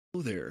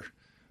hello there.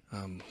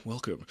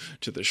 Welcome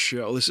to the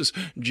show. This is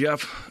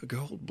Jeff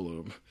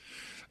Goldblum.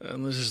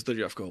 And this is the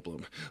Jeff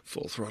Goldblum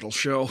Full Throttle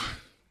Show.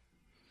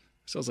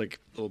 Sounds like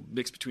a little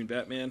mix between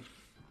Batman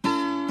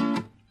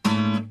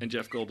and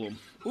Jeff Goldblum.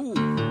 Ooh.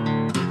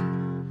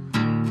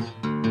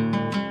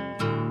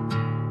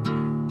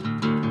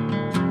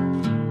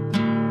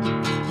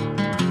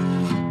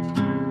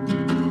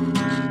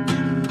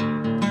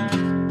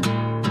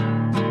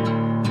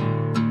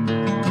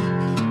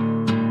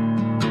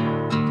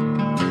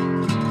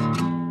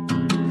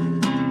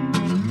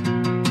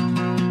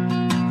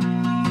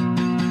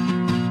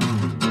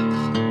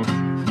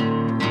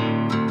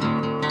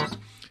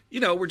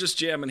 We're just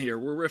jamming here.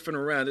 We're riffing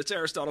around. It's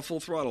Aristotle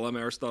Full Throttle. I'm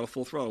Aristotle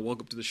Full Throttle.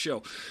 Welcome to the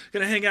show.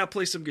 Gonna hang out,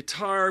 play some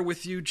guitar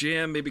with you,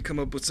 jam, maybe come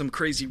up with some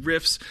crazy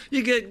riffs.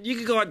 You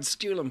can go out and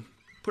steal them.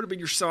 Put them in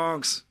your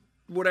songs.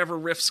 Whatever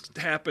riffs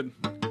happen.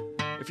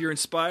 If you're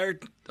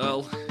inspired,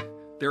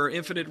 there are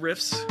infinite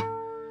riffs,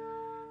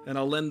 and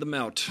I'll lend them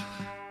out.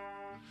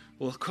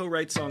 We'll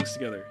co-write songs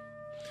together.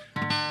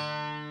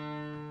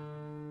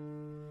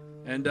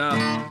 And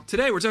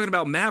today we're talking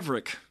about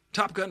Maverick.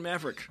 Top Gun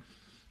Maverick.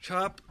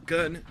 Top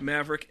Gun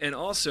Maverick, and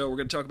also we're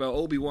going to talk about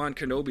Obi-Wan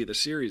Kenobi, the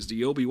series,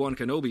 the Obi-Wan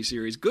Kenobi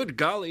series. Good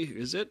golly,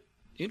 is it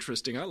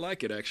interesting? I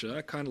like it, actually.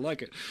 I kind of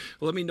like it.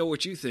 Well, let me know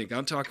what you think.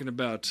 I'm talking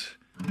about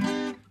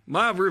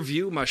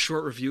my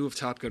short review of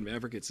Top Gun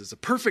Maverick. It's a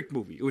perfect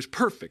movie. It was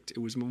perfect. It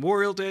was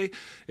Memorial Day.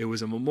 It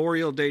was a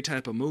Memorial Day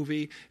type of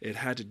movie. It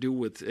had to do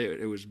with,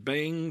 it was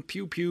bang,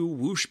 pew, pew,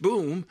 whoosh,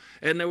 boom,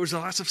 and there was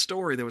lots of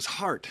story. There was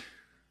heart.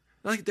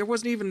 Like, there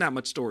wasn't even that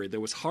much story.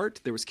 There was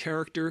heart, there was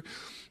character,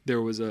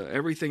 there was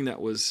everything that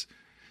was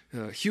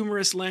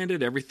humorous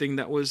landed, everything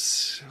that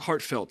was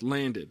heartfelt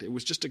landed. It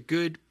was just a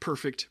good,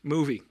 perfect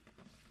movie.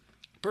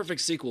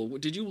 Perfect sequel.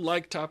 Did you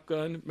like Top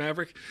Gun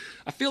Maverick?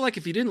 I feel like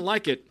if you didn't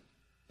like it,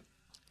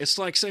 it's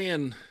like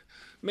saying,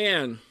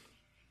 man,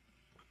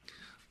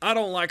 I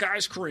don't like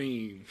ice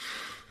cream.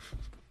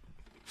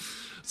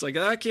 It's like,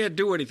 I can't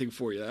do anything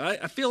for you.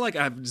 I feel like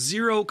I have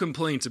zero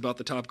complaints about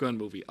the Top Gun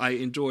movie. I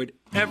enjoyed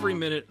every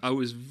minute. I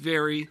was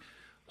very,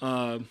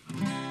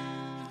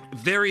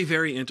 very,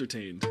 very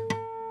entertained.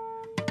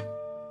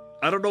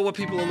 I don't know what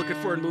people are looking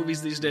for in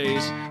movies these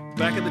days.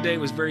 Back in the day, it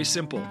was very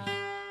simple.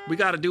 We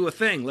got to do a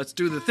thing. Let's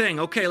do the thing.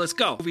 Okay, let's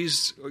go.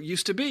 Movies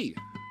used to be.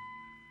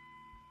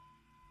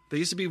 They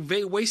used to be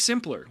way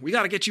simpler. We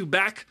got to get you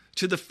back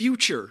to the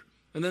future.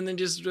 And then they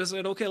just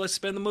said, okay, let's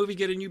spend the movie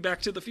getting you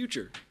back to the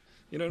future.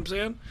 You know what I'm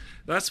saying?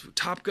 That's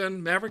Top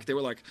Gun Maverick. They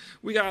were like,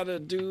 we got to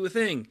do a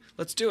thing.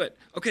 Let's do it.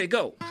 Okay,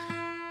 go.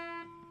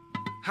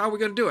 How are we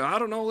going to do it? I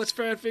don't know. Let's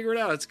try and figure it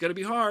out. It's going to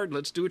be hard.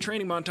 Let's do a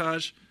training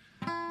montage.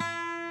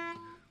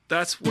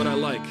 That's what I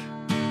like.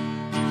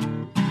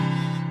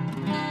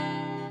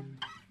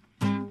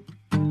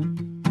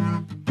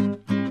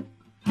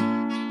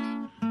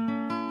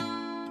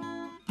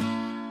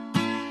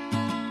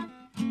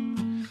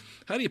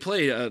 How do you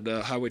play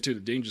Highway to the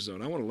Danger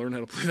Zone? I want to learn how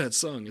to play that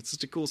song. It's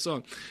such a cool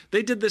song.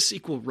 They did the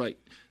sequel right.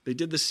 They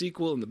did the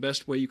sequel in the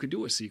best way you could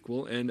do a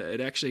sequel, and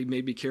it actually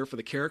made me care for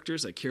the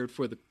characters. I cared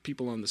for the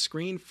people on the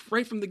screen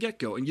right from the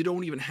get-go, and you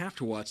don't even have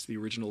to watch the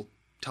original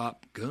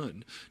Top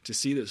Gun to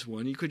see this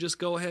one. You could just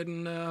go ahead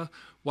and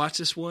watch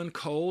this one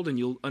cold, and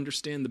you'll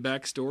understand the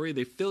backstory.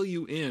 They fill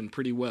you in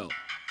pretty well.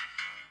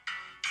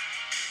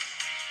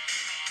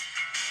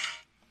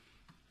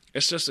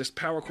 It's just this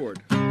power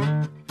chord.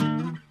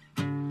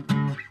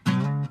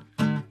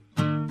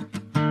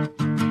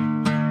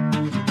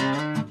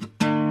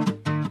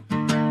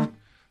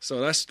 So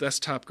that's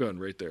Top Gun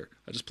right there.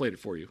 I just played it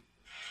for you.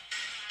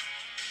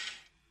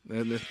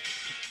 And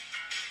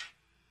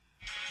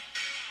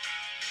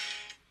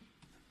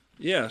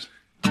yeah.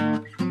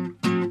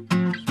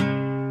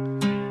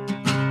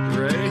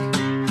 Ready?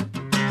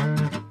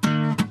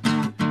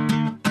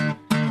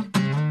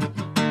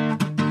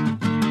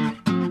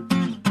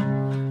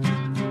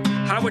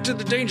 Highway to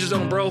the Danger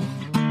Zone, bro.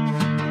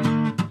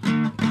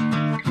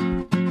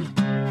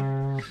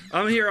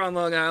 I'm here on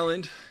Long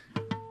Island.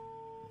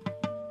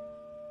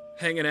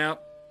 Hanging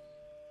out,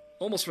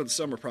 almost for the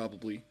summer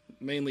probably,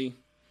 mainly.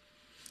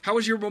 How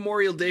was your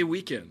Memorial Day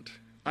weekend?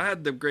 I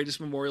had the greatest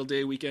Memorial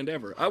Day weekend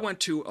ever. I went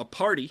to a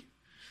party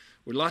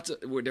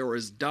where there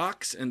was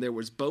docks and there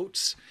was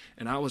boats,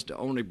 and I was the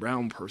only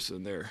brown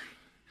person there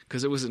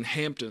because it was in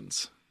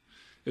Hamptons.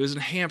 It was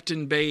in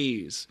Hampton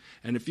Bays,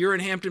 and if you're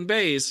in Hampton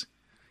Bays,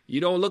 you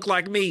don't look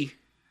like me.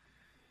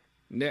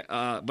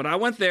 But I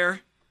went there,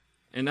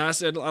 and I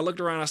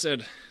looked around, I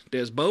said,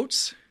 there's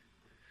boats,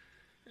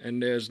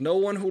 and there's no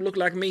one who looked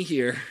like me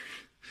here.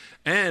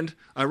 And,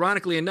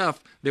 ironically enough,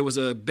 there was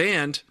a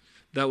band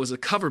that was a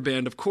cover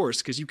band, of course,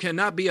 because you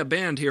cannot be a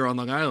band here on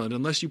Long Island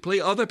unless you play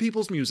other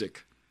people's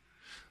music,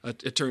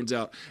 it turns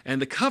out.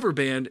 And the cover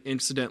band,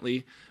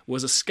 incidentally,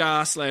 was a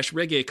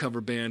ska/reggae cover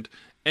band.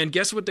 And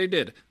guess what they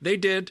did? They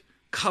did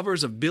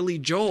covers of Billy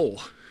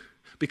Joel,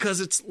 because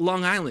it's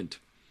Long Island.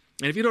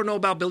 And if you don't know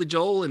about Billy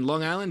Joel in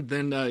Long Island,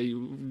 then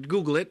you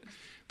Google it.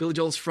 Billy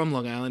Joel's from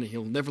Long Island, and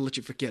he'll never let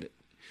you forget it.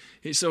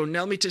 So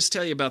now let me just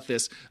tell you about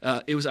this.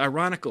 It was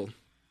ironical.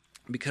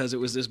 because it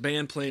was this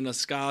band playing a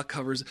ska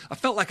covers. I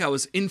felt like I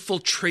was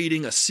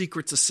infiltrating a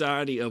secret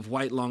society of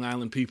white Long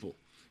Island people.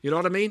 You know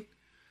what I mean?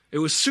 It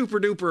was super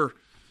duper,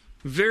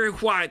 very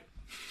white,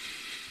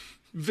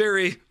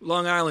 very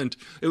Long Island.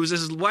 It was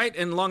as white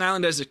and Long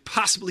Island as it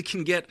possibly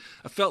can get.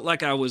 I felt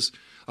like I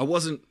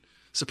wasn't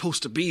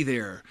supposed to be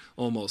there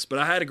almost, but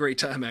I had a great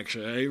time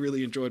actually. I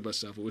really enjoyed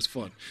myself. It was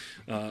fun.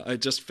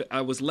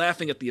 I was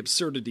laughing at the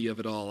absurdity of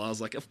it all. I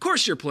was like, of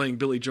course you're playing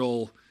Billy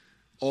Joel,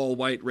 all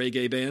white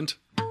reggae band.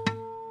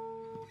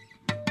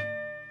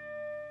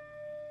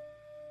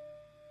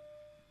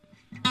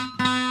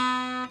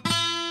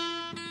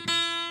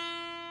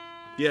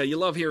 Yeah, you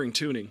love hearing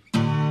tuning.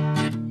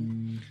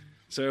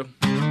 So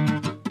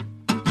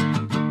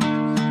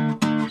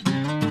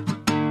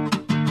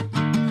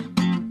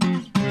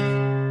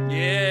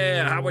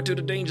Highway to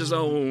the Danger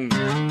Zone.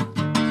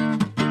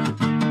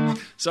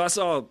 So I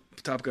saw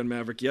Top Gun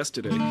Maverick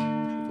yesterday with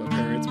my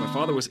parents. My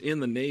father was in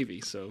the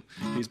Navy, so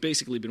he's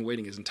basically been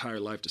waiting his entire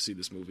life to see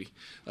this movie.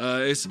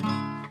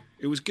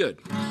 It was good.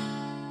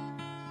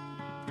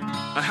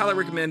 I highly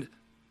recommend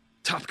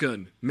Top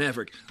Gun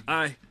Maverick.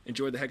 I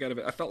enjoyed the heck out of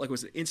it. I felt like it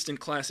was an instant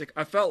classic.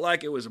 I felt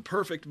like it was a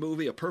perfect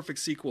movie, a perfect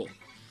sequel.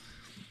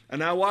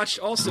 And I watched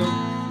also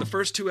the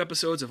first 2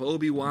 episodes of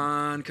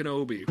Obi-Wan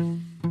Kenobi.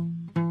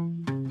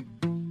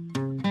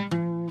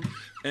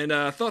 And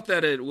I thought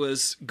that it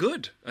was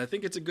good. I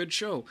think it's a good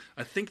show.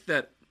 I think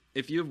that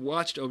if you've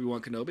watched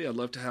Obi-Wan Kenobi, I'd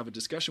love to have a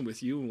discussion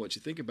with you and what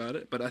you think about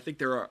it. But I think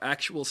there are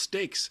actual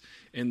stakes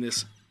in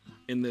this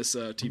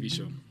TV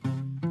show.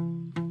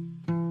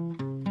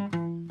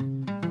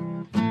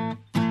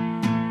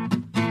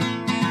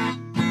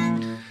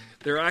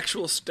 There are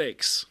actual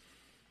stakes.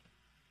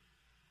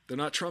 They're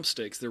not Trump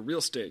stakes. They're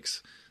real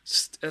stakes.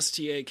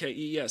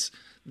 S-T-A-K-E-S.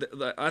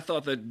 I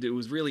thought that it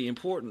was really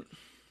important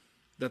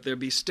that there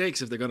be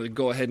stakes if they're going to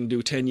go ahead and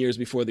do 10 years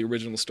before the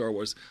original Star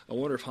Wars. I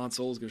wonder if Han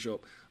Solo is going to show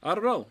up. I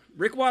don't know.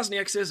 Rick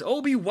Wozniak says,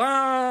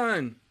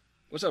 Obi-Wan!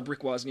 What's up, Rick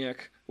Wozniak?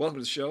 Welcome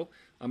to the show.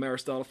 I'm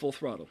Aristotle Full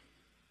Throttle.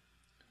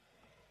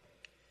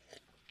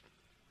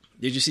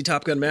 Did you see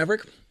Top Gun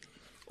Maverick?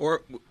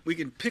 Or we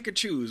can pick and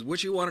choose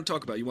what you want to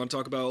talk about. You want to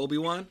talk about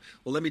Obi-Wan?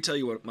 Well, let me tell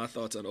you what my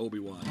thoughts on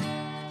Obi-Wan.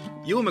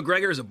 Ewan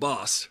McGregor is a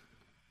boss.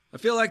 I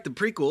feel like the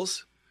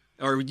prequels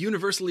are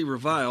universally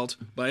reviled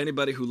by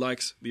anybody who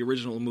likes the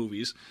original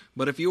movies.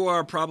 But if you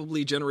are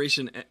probably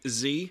Generation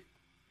Z,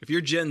 if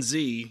you're Gen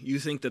Z, you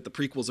think that the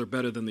prequels are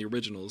better than the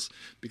originals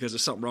because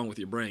there's something wrong with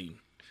your brain.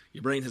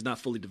 Your brain has not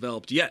fully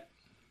developed yet.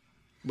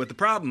 But the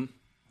problem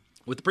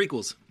with the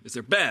prequels is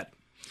they're bad.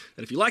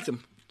 And if you like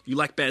them, you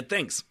like bad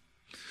things.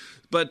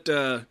 But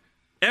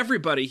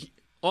everybody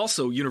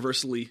also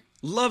universally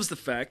loves the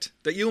fact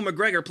that Ewan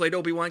McGregor played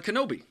Obi-Wan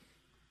Kenobi.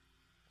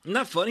 Isn't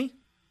that funny?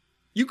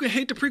 You can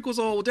hate the prequels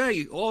all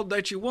day, all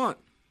that you want.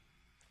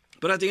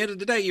 But at the end of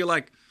the day, you're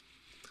like,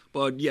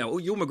 but yeah,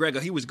 Ewan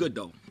McGregor, he was good,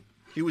 though.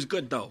 He was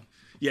good, though.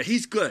 Yeah,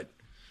 he's good.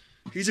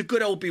 He's a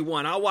good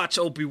Obi-Wan. I'll watch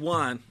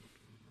Obi-Wan.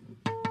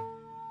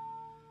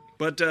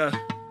 But, I'm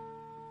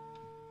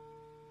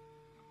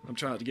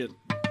trying to get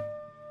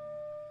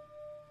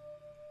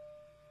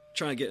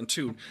in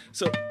tune.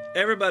 So,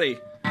 everybody,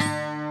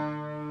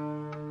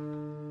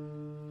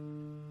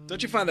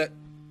 don't you find that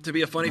to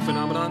be a funny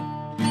phenomenon?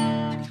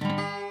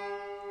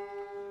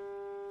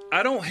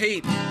 I don't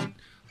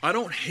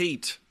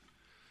hate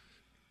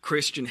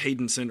Christian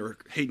Haydenson or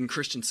Hayden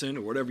Christensen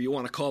or whatever you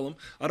want to call him.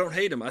 I don't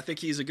hate him. I think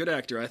he's a good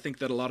actor. I think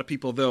that a lot of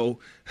people, though,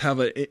 have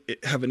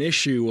an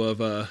issue of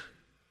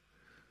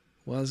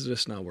why is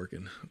this not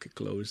working? Okay,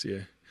 close.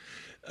 Yeah,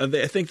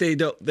 I think they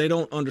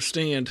don't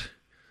understand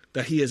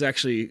that he is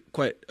actually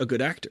quite a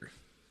good actor.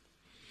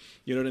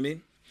 You know what I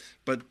mean?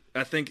 But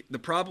I think the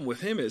problem with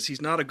him is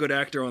he's not a good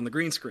actor on the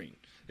green screen.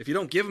 If you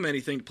don't give him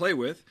anything to play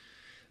with,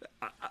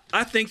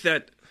 I think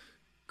that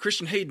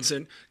Christian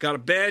Haydenson got a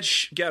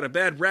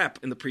bad rap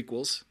in the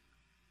prequels,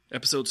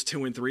 episodes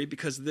 2 and 3,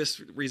 because of this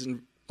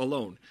reason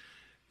alone.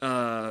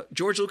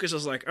 George Lucas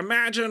was like,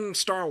 imagine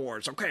Star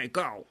Wars. Okay,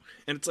 go.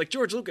 And it's like,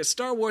 George Lucas,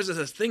 Star Wars is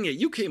a thing that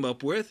you came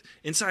up with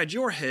inside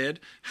your head.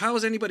 How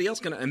is anybody else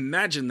going to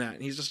imagine that?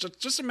 And he's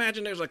just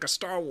imagine there's like a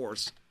Star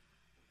Wars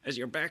as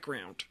your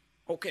background.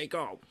 Okay,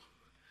 go.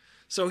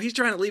 So he's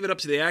trying to leave it up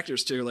to the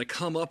actors to like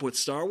come up with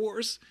Star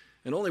Wars.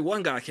 And only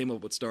one guy came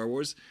up with Star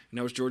Wars, and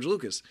that was George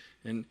Lucas.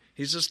 And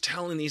he's just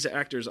telling these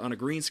actors on a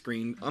green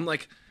screen. I'm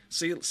like,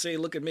 say,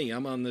 look at me.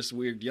 I'm on this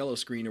weird yellow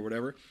screen or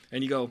whatever.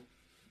 And you go,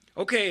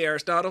 okay,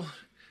 Aristotle,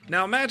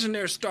 now imagine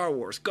there's Star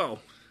Wars. Go.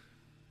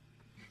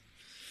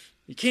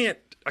 I can't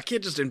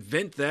just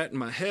invent that in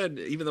my head,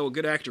 even though a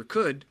good actor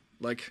could,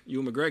 like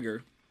Ewan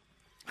McGregor.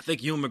 I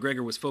think Ewan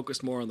McGregor was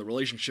focused more on the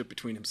relationship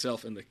between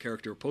himself and the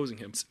character opposing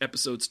him. It's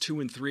episodes 2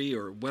 and 3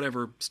 or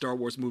whatever Star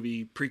Wars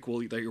movie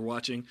prequel that you're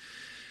watching.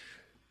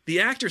 The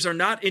actors are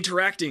not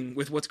interacting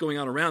with what's going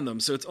on around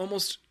them, so it's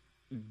almost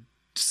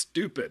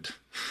stupid.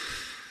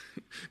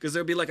 Because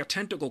there'll be like a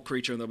tentacle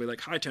creature, and they'll be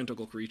like, hi,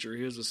 tentacle creature,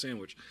 here's a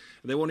sandwich.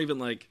 They won't even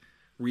like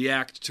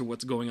react to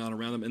what's going on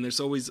around them, and there's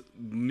always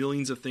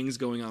millions of things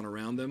going on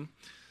around them.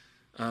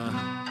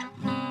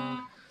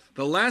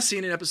 The last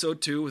scene in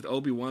episode 2 with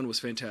Obi-Wan was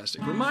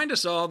fantastic. Remind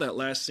us all that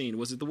last scene.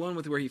 Was it the one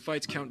where he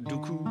fights Count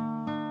Dooku?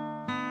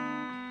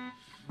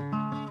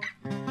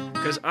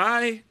 Because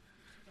I,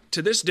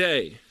 to this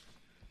day,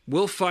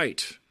 will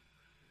fight.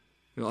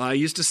 You know, I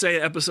used to say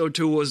episode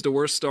 2 was the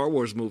worst Star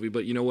Wars movie,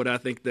 but you know what I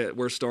think the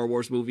worst Star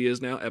Wars movie is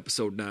now?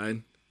 Episode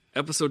 9.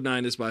 Episode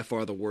 9 is by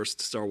far the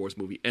worst Star Wars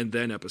movie, and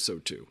then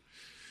episode 2.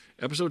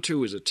 Episode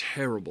 2 is a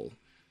terrible,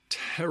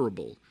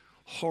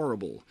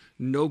 horrible,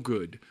 no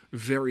good,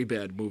 very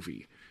bad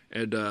movie.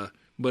 And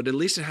but at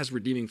least it has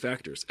redeeming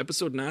factors.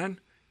 Episode 9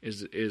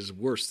 is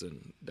worse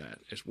than that.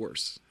 It's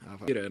worse.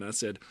 And I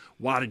said,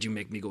 why did you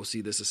make me go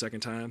see this a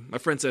second time? My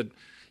friend said,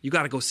 you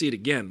got to go see it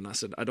again. And I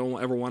said, I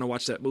don't ever want to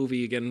watch that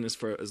movie again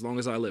for as long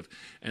as I live.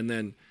 And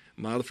then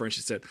my other friend,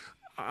 she said,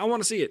 I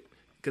want to see it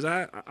because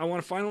I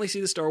want to finally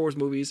see the Star Wars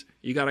movies.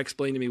 You got to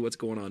explain to me what's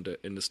going on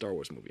in the Star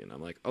Wars movie. And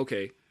I'm like,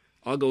 okay,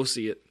 I'll go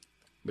see it,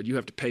 but you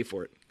have to pay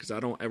for it because I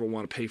don't ever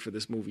want to pay for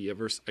this movie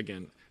ever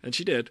again. And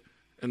she did.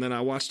 And then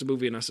I watched the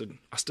movie and I said,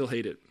 I still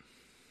hate it.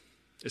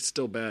 It's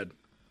still bad.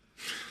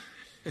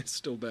 It's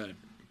still bad.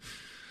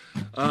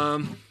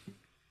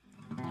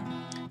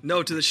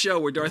 No, to the show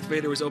where Darth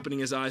Vader was opening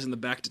his eyes in the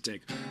back to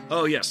tank.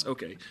 Oh, yes,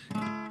 okay.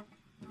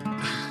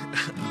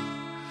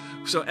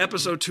 So,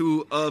 episode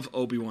 2 of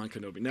Obi-Wan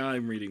Kenobi. Now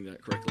I'm reading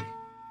that correctly.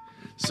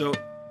 So,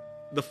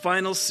 the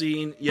final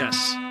scene,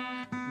 yes.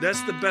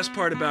 That's the best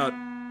part about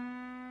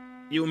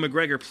Ewan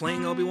McGregor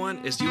playing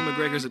Obi-Wan, is Ewan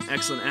McGregor's an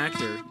excellent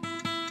actor.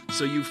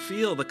 So you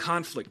feel the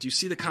conflict. You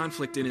see the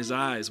conflict in his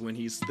eyes when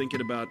he's thinking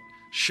about,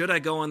 should I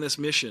go on this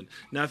mission?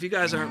 Now, if you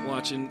guys aren't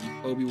watching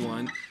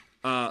Obi-Wan,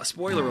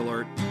 spoiler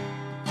alert,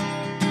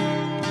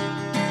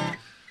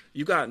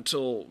 you got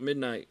until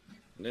midnight,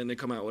 and then they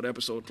come out with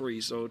episode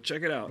 3, so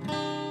check it out.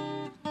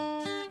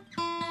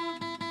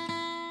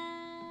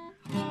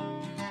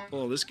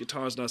 Oh, this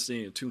guitar's not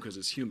staying in tune because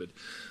it's humid.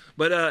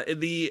 But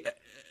the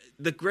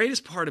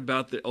greatest part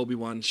about the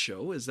Obi-Wan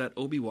show is that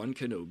Obi-Wan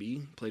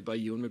Kenobi, played by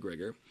Ewan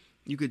McGregor,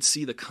 you could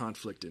see the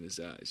conflict in his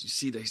eyes. You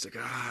see that he's like,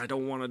 I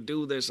don't want to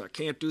do this, I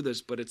can't do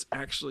this, but it's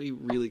actually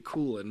really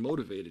cool and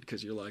motivated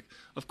because you're like,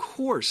 of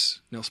course.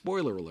 Now,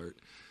 spoiler alert,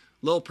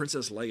 little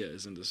Princess Leia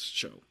is in this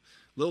show.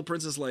 Little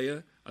Princess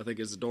Leia, I think,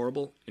 is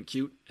adorable and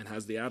cute and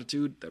has the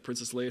attitude that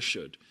Princess Leia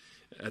should,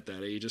 at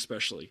that age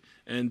especially.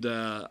 And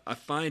I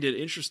find it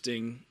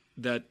interesting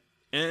that,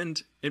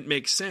 and it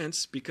makes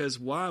sense because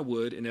why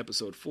would, in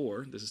episode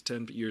 4, this is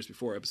 10 years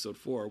before episode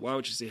 4, why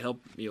would she say,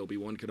 help me,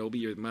 Obi-Wan Kenobi,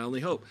 you're my only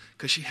hope?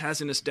 Because she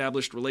has an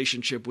established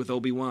relationship with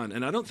Obi-Wan,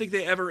 and I don't think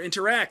they ever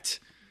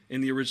interact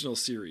in the original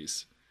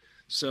series.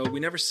 So we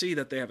never see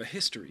that they have a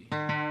history.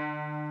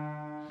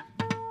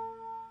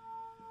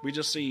 We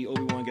just see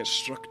Obi-Wan get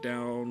struck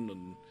down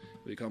and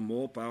become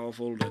more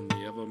powerful than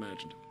they ever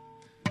imagined.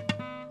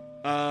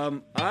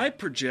 I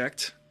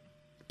project,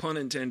 pun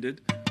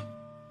intended,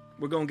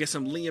 we're going to get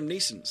some Liam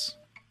Neesons.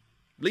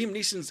 Liam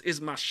Neeson's is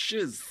my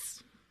shiz.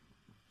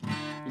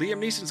 Liam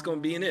Neeson's going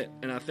to be in it,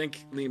 and I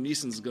think Liam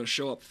Neeson's going to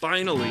show up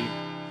finally.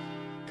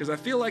 Because I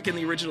feel like in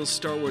the original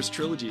Star Wars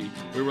trilogy,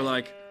 we were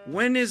like,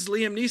 when is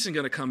Liam Neeson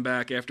going to come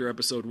back after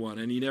episode 1?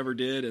 And he never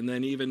did. And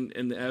then even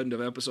in the end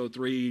of episode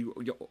 3,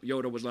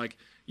 Yoda was like,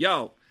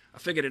 yo, I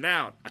figured it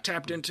out. I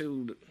tapped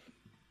into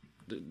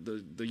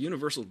the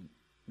universal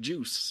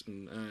juice.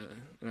 And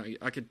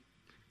I could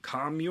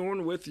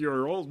commune with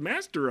your old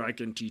master, I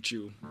can teach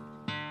you.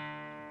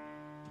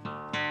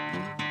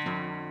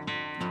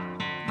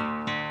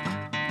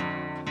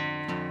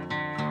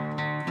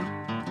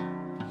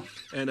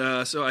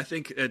 And so I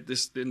think in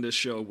this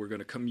show we're going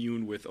to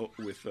commune with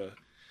the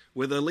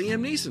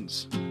Liam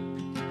Neesons.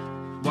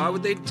 Why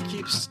would they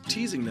keep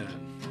teasing that?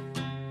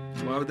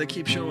 Why would they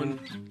keep showing?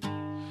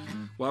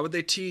 Why would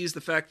they tease the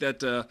fact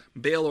that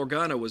Bail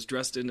Organa was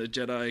dressed in the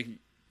Jedi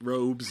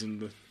robes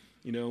and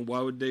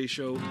why would they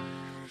show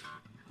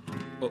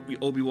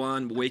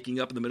Obi-Wan waking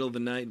up in the middle of the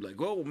night like,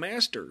 "Whoa,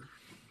 master,"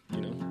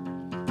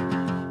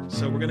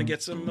 So we're gonna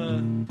get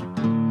some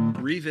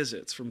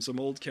revisits from some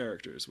old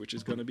characters, which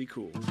is gonna be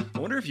cool. I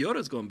wonder if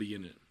Yoda's gonna be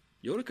in it.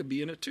 Yoda could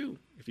be in it too.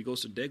 If he goes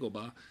to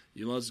Dagobah,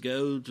 you must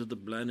go to the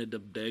planet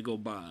of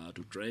Dagobah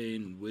to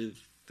train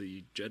with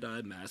the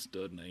Jedi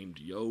Master named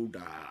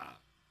Yoda.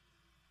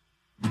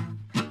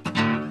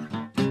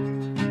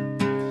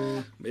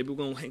 Maybe we're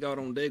gonna hang out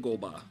on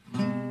Dagobah.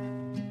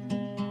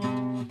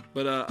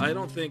 But I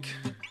don't think...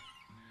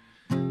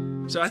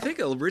 So I think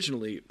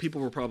originally people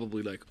were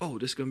probably like, oh,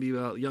 this is going to be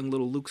about young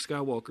little Luke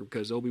Skywalker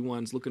because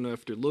Obi-Wan's looking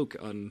after Luke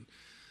on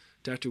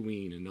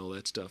Tatooine and all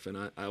that stuff.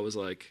 And I was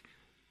like,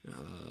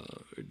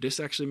 this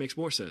actually makes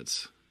more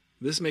sense.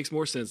 This makes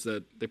more sense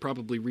that they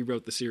probably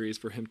rewrote the series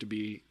for him to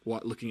be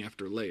looking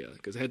after Leia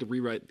because they had to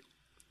rewrite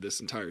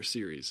this entire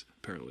series,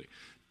 apparently.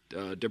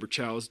 Deborah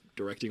Chow's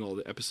directing all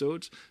the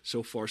episodes.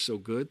 So far, so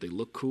good. They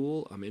look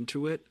cool. I'm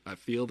into it. I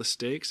feel the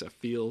stakes. I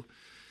feel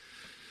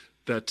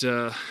that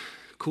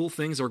cool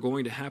things are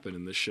going to happen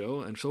in this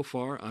show, and so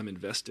far I'm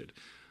invested.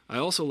 I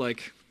also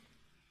like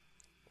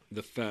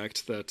the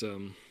fact that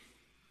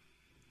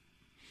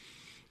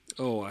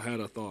I had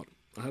a thought,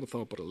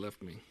 but it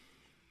left me.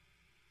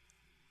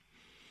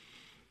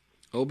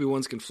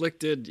 Obi-Wan's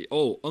conflicted.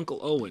 Oh, Uncle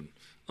Owen.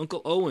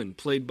 Uncle Owen,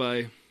 played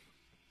by,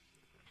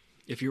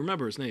 if you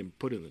remember his name,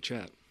 put it in the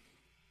chat.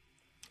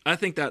 I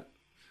think that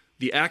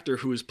the actor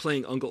who is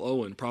playing Uncle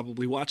Owen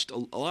probably watched a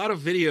lot of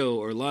video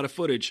or a lot of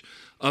footage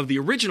of the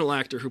original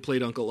actor who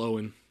played Uncle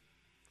Owen,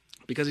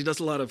 because he does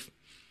a lot of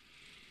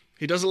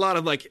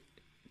like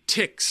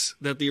ticks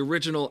that the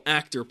original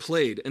actor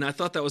played, and I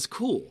thought that was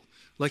cool.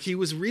 Like, he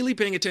was really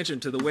paying attention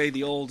to the way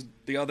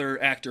the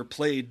other actor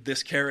played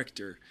this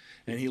character,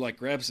 and he like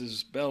grabs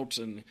his belt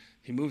and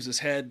he moves his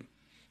head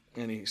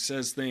and he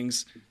says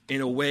things in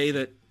a way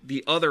that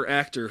the other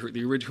actor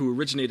who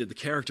originated the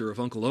character of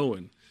Uncle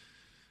Owen.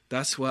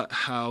 That's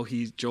how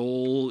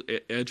Joel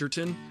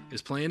Edgerton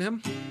is playing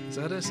him. Is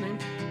that his name?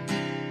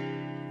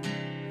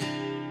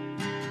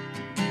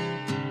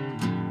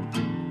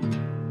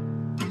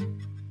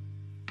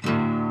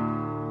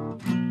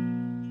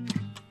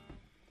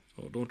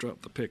 Oh, don't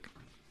drop the pick.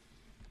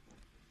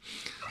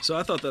 So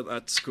I thought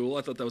that's cool.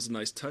 I thought that was a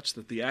nice touch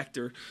that the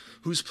actor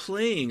who's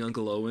playing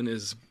Uncle Owen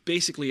is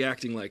basically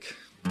acting like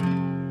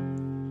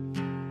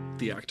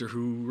the actor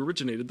who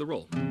originated the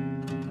role.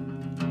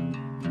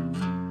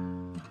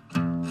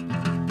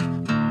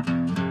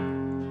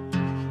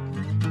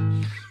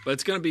 But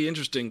it's going to be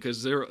interesting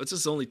because this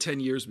is only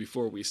 10 years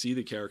before we see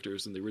the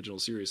characters in the original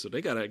series, so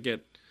they got to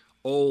get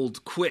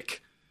old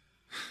quick.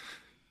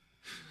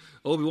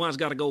 Obi-Wan's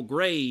got to go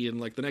gray in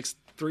like the next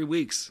 3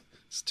 weeks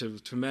to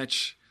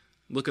match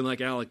looking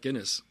like Alec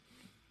Guinness.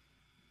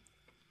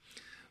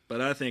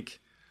 But I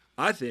think,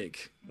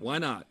 why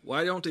not?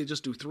 Why don't they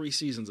just do 3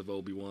 seasons of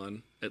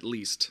Obi-Wan at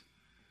least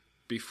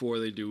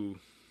before it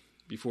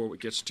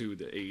gets to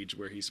the age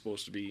where he's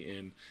supposed to be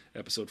in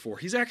Episode 4?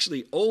 He's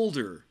actually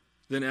older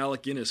than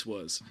Alec Guinness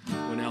was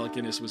when Alec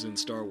Guinness was in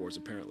Star Wars,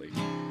 apparently.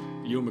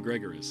 Ewan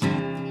McGregor is.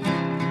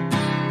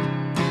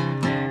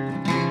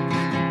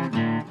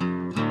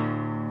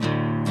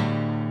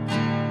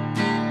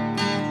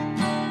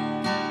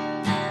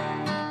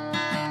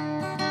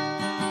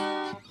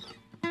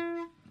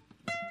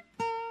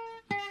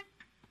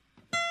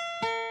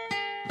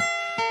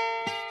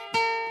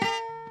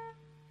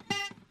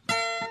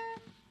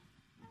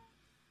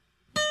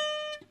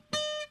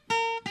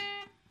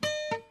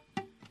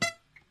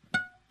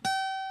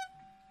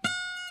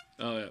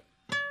 Oh, yeah.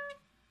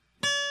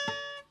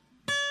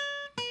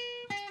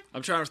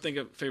 I'm trying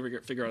to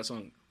figure out a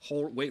song.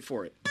 Wait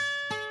for it.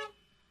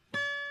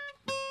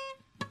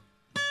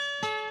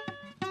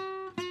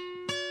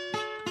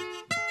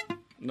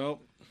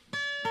 Nope.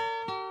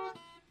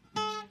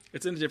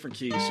 It's in a different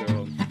key,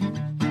 so.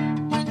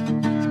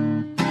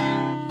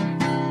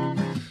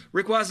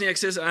 Rick Wozniak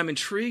says, I'm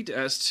intrigued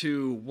as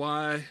to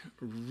why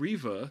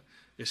Reva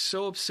is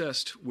so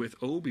obsessed with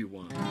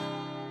Obi-Wan.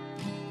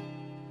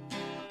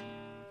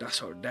 That's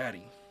her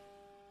daddy.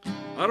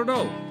 I don't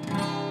know.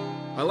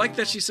 I like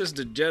that she says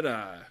the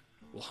Jedi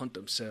will hunt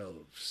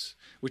themselves,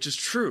 which is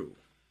true.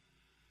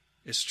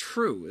 It's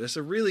true. That's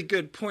a really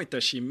good point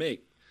that she made,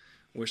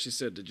 where she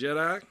said the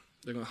Jedi,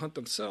 they're going to hunt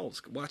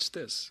themselves. Watch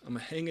this. I'm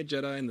going to hang a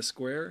Jedi in the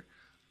square.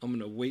 I'm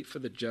going to wait for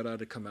the Jedi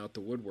to come out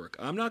the woodwork.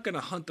 I'm not going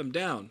to hunt them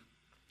down.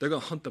 They're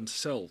going to hunt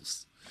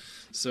themselves.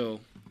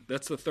 So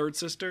that's the third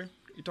sister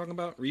you're talking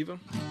about, Reva?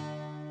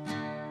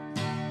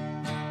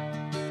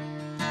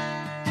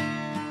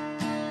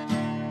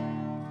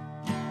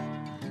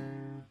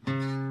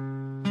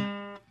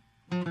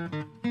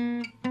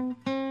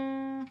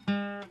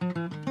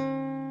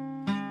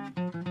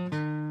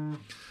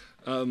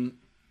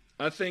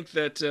 I think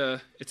that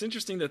it's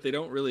interesting that they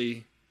don't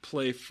really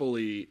play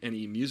fully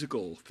any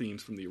musical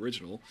themes from the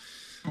original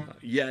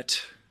yet,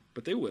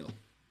 but they will.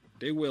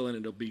 They will, and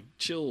it'll be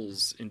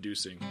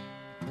chills-inducing.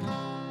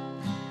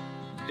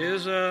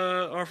 Is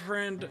our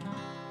friend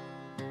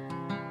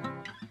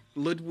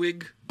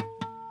Ludwig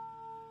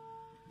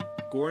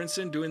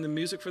Göransson doing the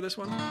music for this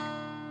one?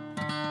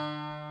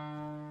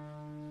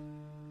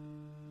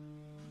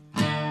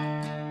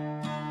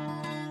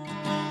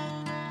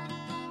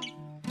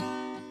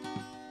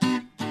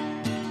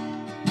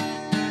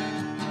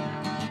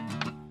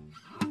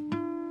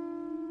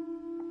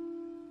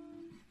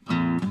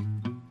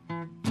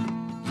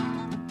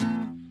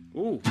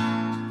 Ooh.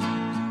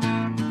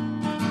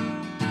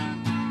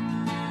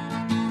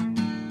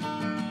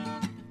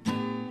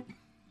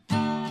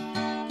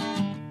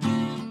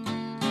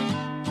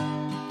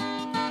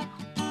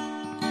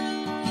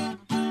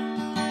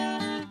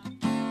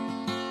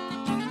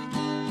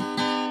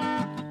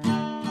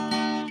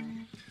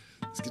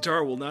 This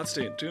guitar will not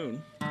stay in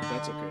tune, but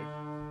that's okay.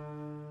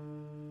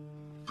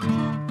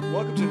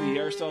 Welcome to the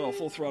Aristotle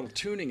Full Throttle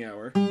Tuning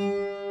Hour.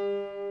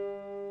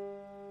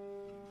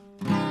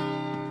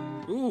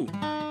 Ooh.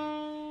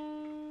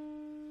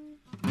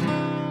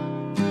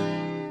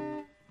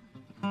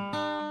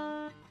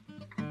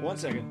 One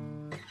second.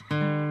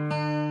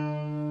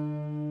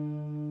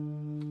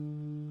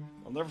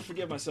 I'll never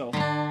forgive myself.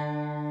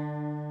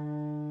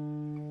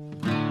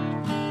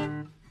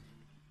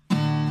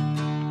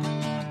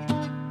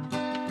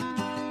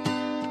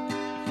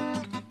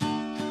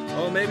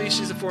 Oh, maybe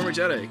she's a former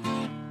Jedi.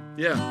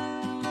 Yeah.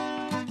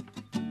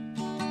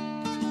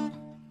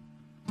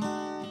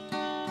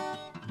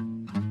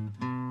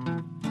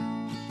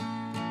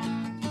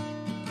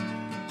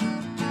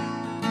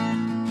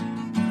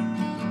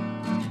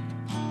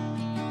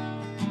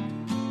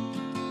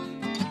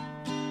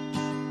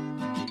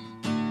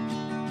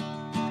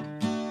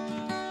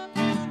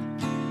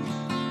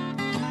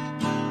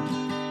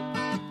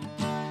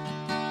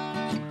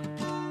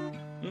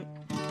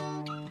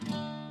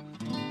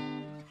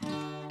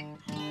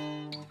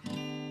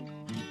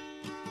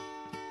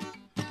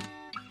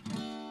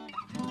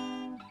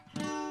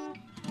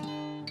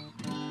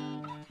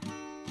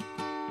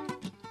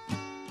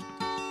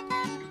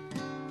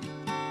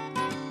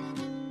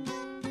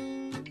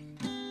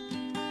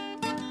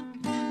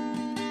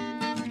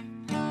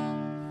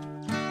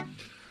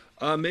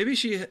 Maybe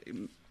she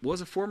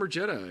was a former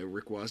Jedi,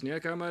 Rick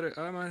Wozniak.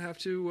 I might have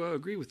to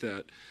agree with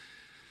that.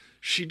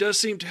 She does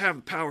seem to have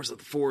the powers of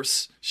the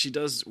Force. She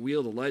does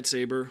wield a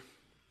lightsaber,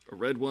 a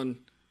red one.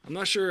 I'm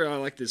not sure I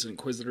like this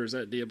Inquisitor's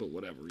idea, but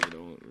whatever,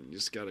 you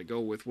just got to go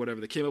with whatever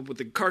they came up with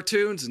the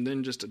cartoons and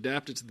then just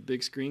adapt it to the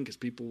big screen because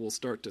people will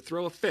start to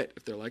throw a fit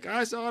if they're like,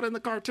 I saw it in the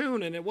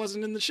cartoon and it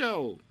wasn't in the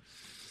show.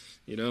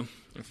 I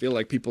feel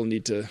like people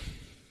need to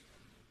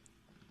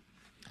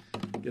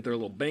get their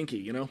little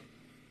banky,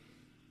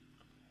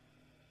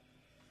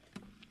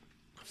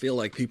 I feel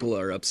like people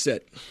are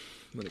upset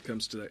when it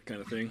comes to that kind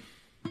of thing.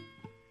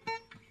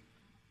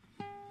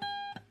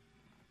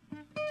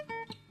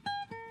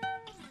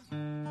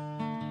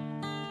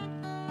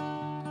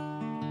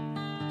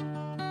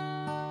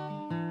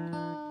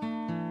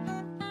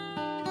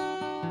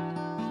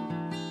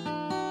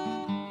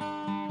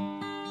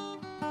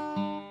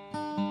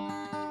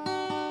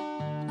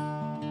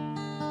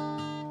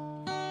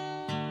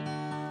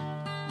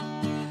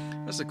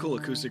 That's a cool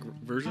acoustic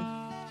version.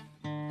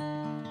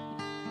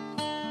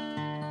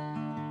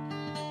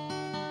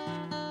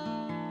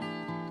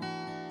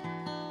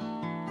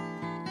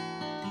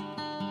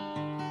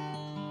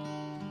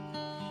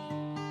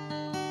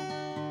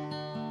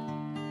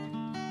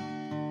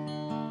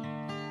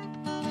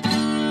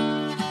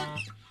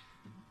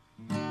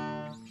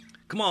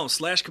 Come on,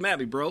 Slash, come at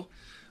me, bro.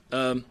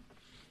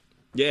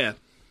 Yeah,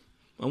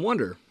 I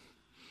wonder.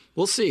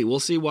 We'll see. We'll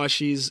see why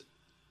she's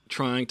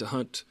trying to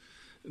hunt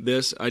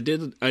this. I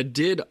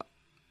did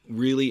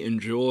really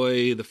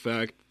enjoy the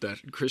fact that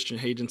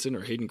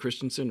Hayden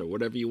Christensen, or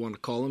whatever you want to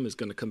call him, is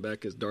going to come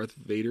back as Darth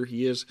Vader.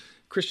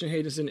 Christian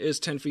Haydenson is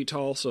 10 feet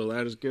tall, so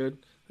that is good.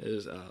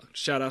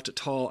 Shout out to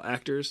tall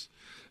actors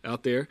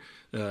out there.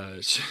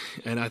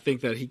 And I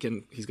think that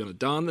he's going to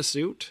don the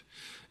suit,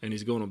 and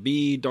he's going to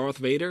be Darth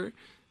Vader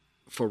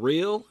for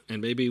real,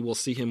 and maybe we'll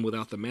see him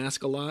without the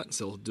mask a lot,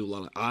 so he'll do a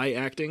lot of eye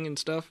acting and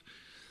stuff.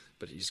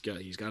 But he's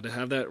got to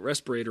have that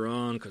respirator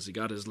on because he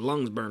got his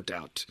lungs burnt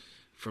out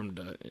from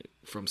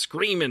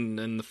screaming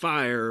and the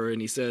fire.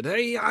 And he said,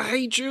 "Hey, I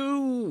hate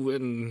you,"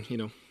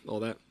 and all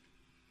that.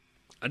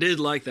 I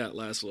did like that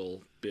last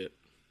little bit.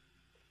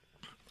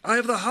 I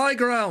have the high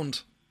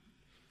ground.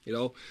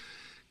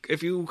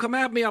 If you come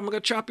at me, I'm gonna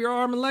chop your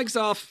arm and legs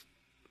off.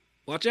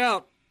 Watch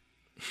out.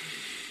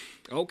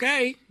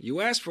 Okay,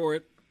 you asked for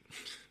it.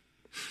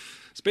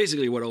 It's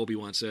basically what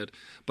Obi-Wan said.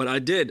 But I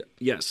did,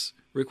 yes.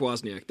 Rick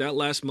Wozniak, that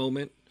last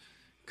moment,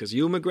 because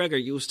Ewan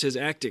McGregor used his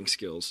acting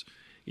skills.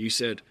 You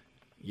said,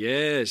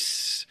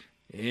 yes,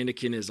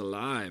 Anakin is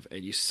alive.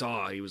 And you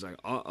saw, he was like,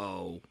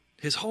 uh-oh.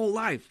 His whole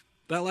life,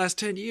 that last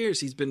 10 years,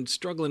 he's been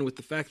struggling with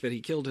the fact that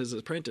he killed his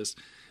apprentice.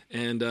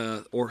 And,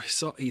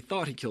 he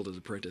thought he killed his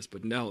apprentice,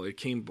 but no, it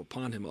came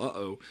upon him,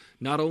 uh-oh.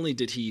 Not only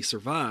did he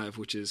survive,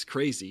 which is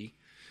crazy,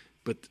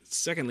 but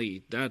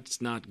secondly,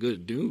 that's not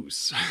good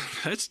news.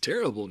 That's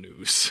terrible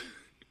news.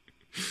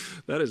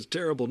 That is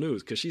terrible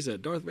news, because she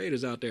said, Darth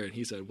Vader's out there, and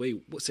he said,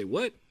 wait, say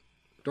what?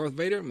 Darth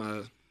Vader,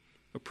 my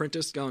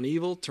apprentice gone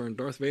evil, turned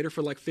Darth Vader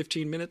for like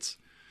 15 minutes?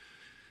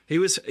 He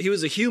was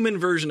a human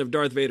version of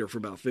Darth Vader for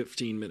about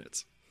 15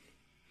 minutes.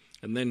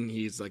 And then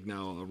he's like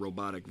now a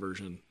robotic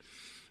version,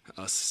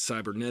 a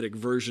cybernetic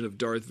version of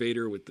Darth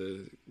Vader with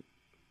the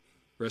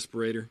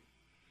respirator.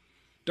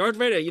 Darth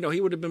Vader,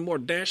 he would have been more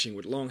dashing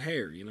with long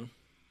hair,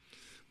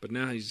 But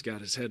now he's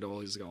got his head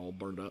all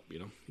burned up,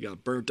 He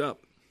got burnt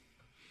up.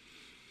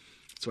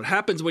 That's what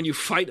happens when you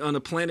fight on a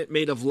planet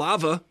made of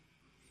lava.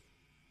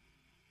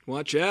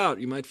 Watch out,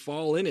 you might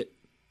fall in it.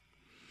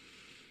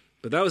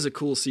 But that was a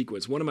cool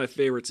sequence. One of my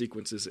favorite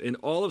sequences in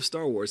all of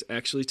Star Wars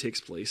actually takes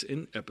place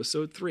in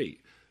Episode 3.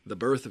 The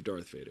birth of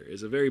Darth Vader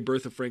is a very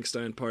Birth of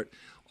Frankenstein part,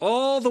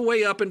 all the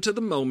way up into the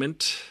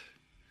moment.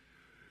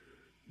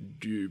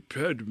 Dear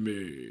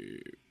Padme,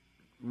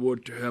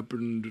 what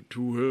happened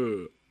to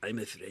her? I'm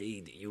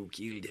afraid you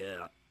killed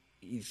her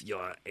with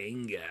your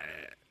anger.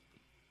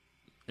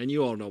 And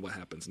you all know what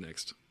happens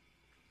next.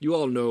 You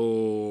all know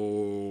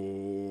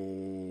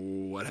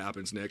what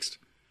happens next.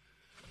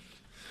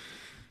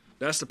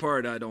 That's the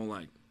part I don't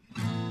like.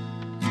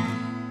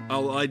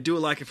 I do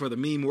like it for the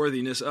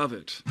meme-worthiness of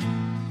it.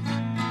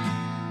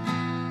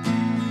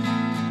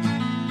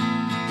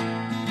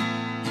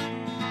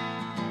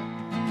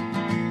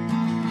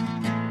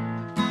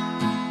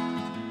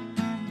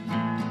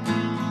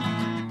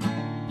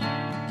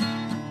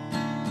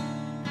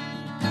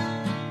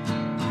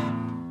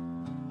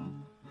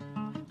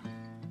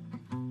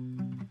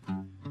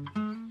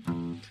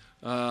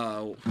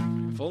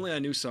 If only I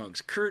knew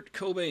songs. Kurt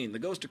Cobain, the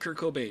ghost of Kurt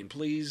Cobain.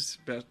 Please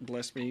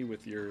bless me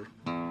with your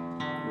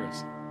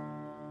wrist.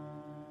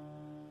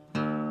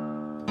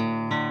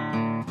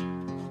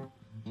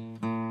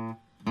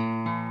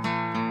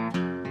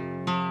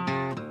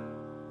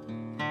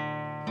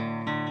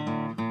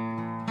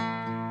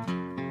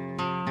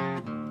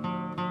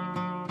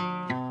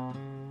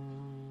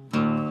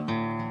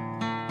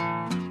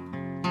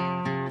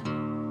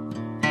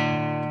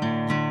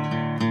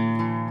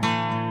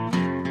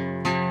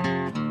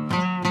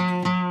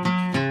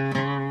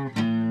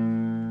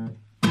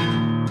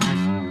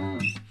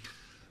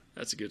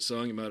 That's a good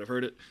song. You might have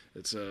heard it.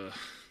 It's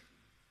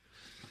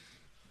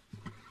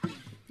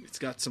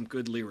got some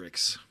good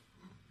lyrics.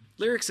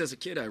 Lyrics as a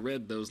kid, I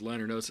read those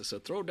liner notes. I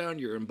said, throw down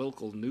your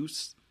umbilical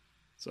noose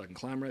so I can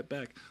climb right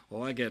back.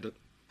 Oh, I get it.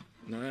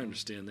 Now I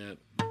understand that.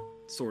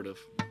 Sort of.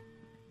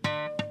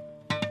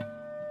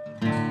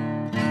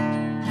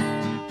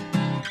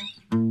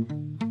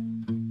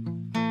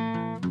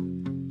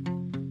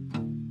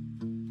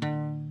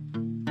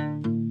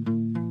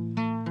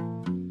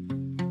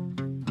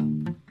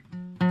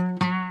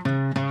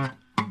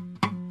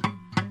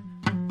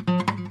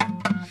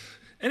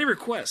 Any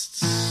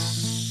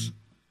requests?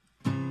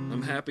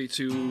 I'm happy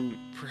to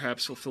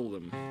perhaps fulfill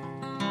them.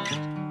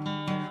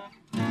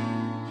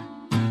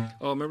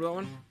 Oh, remember that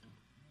one?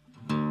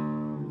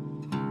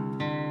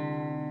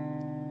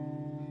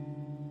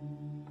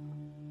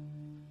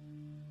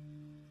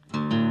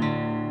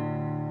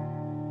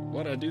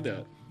 Why'd I do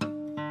that?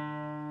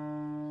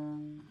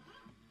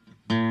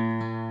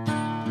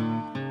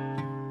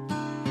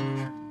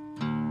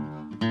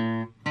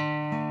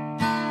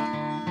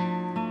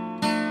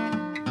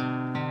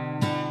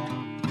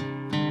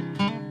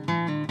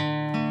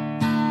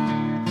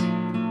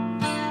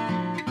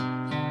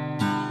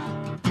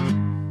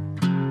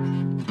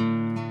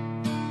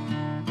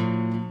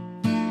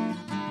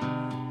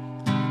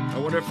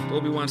 If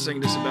Obi-Wan sang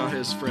this about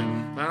his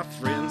friend. My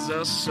friends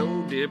are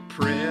so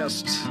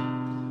depressed.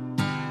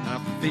 I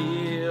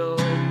feel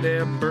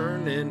they're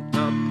burning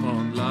up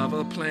on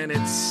lava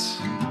planets.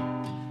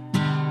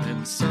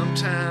 And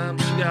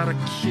sometimes you gotta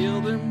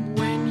kill them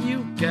when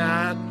you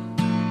got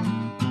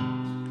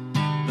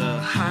the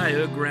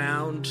higher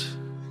ground.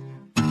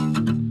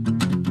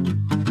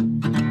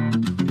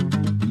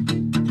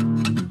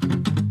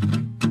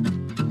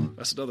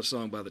 That's another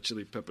song by the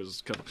Chili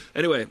Peppers couple.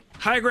 Anyway,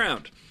 high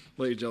ground.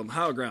 Ladies and gentlemen,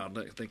 high ground.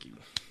 Thank you.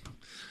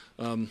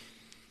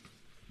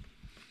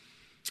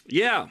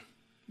 Yeah,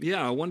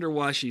 I wonder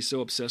why she's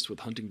so obsessed with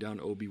hunting down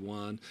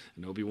Obi-Wan,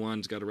 and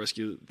Obi-Wan's got to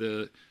rescue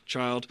the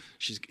child.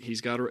 He's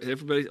got to,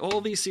 everybody.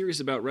 All these series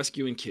about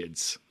rescuing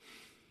kids,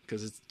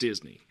 because it's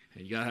Disney,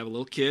 and you gotta have a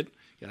little kid.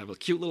 You gotta have a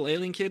cute little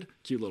alien kid,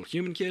 cute little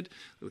human kid,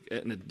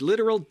 and a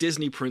literal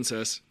Disney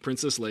princess.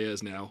 Princess Leia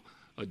is now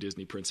a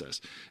Disney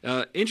princess.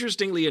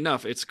 Interestingly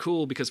enough, it's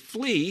cool because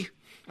Flea.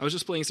 I was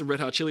just playing some Red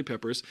Hot Chili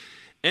Peppers.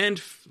 And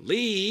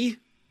Flea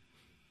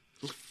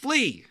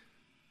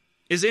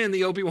is in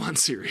the Obi-Wan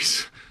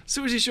series. As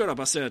soon as he showed up,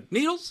 I said,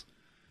 Needles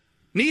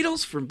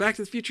from Back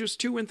to the Futures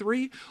 2 and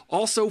 3.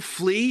 Also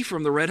Flea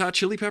from the Red Hot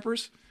Chili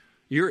Peppers.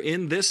 You're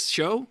in this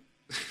show?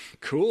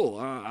 Cool.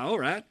 All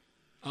right.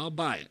 I'll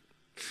buy it.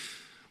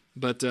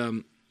 But,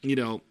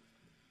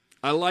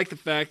 I like the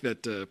fact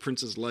that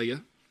Princess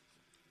Leia.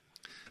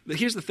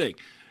 Here's the thing.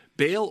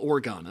 Bail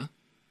Organa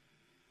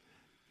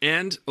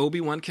and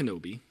Obi-Wan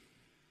Kenobi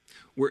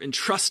were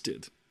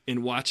entrusted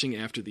in watching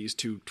after these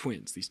two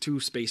twins, these two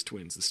space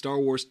twins, the Star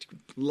Wars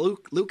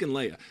Luke and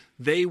Leia.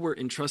 They were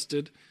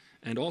entrusted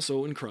and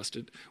also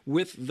encrusted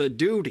with the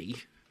duty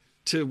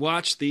to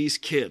watch these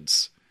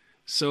kids.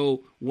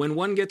 So when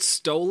one gets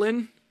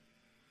stolen,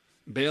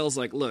 Bail's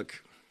like,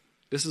 look,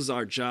 this is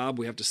our job.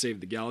 We have to save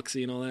the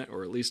galaxy and all that,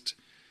 or at least,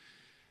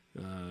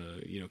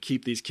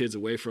 keep these kids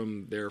away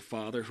from their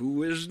father,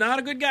 who is not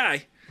a good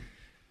guy.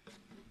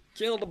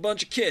 Killed a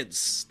bunch of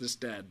kids, this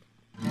dad.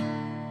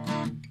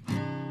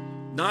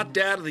 Not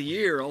Dad of the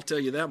Year, I'll tell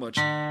you that much.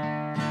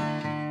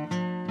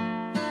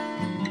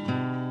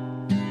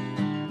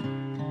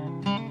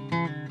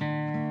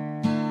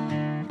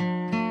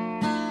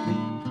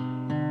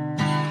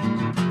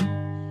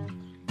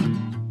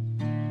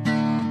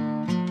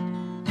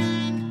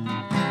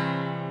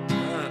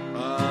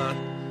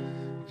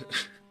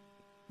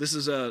 This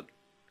is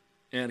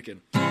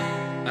Anakin.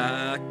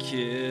 I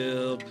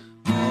killed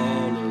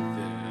all of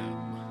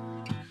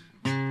them.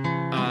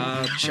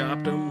 I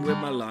chopped them with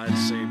my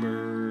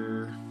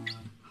lightsaber.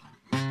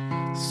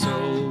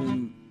 So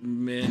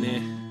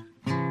many.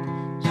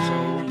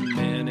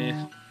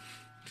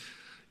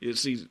 You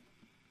see,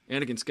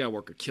 Anakin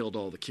Skywalker killed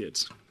all the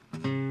kids.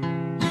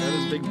 That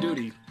is big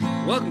duty.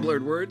 Welcome,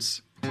 Blurred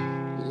Words.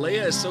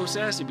 Leia is so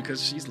sassy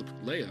because she's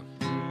Leia.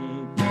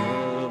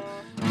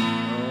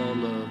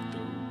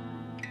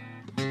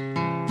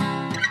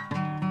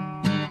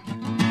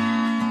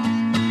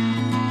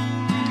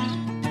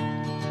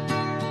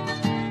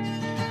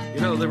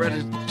 The Red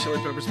Hot Chili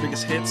Peppers'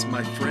 biggest hits,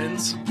 My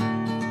Friends.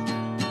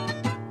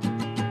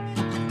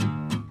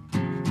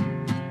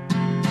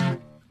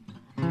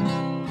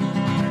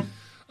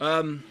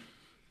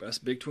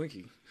 Best Big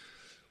Twinkie.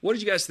 What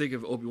did you guys think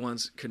of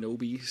Obi-Wan's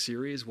Kenobi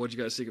series? What did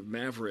you guys think of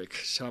Maverick,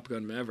 Top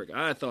Gun Maverick?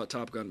 I thought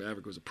Top Gun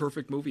Maverick was a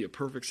perfect movie, a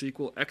perfect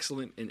sequel,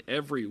 excellent in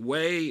every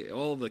way.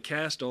 All the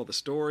cast, all the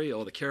story,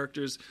 all the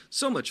characters,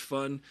 so much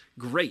fun,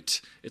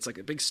 great. It's like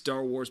a big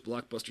Star Wars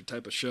blockbuster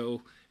type of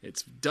show.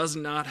 It does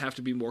not have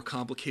to be more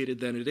complicated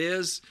than it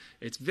is.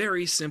 It's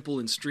very simple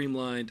and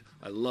streamlined.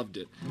 I loved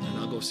it, and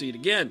I'll go see it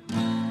again.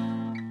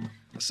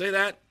 I say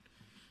that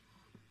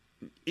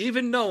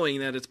even knowing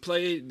that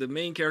the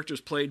main character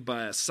is played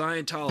by a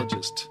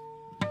Scientologist.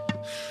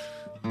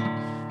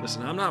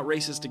 Listen, I'm not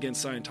racist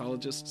against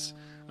Scientologists.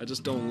 I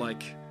just don't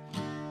like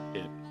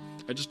it.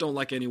 I just don't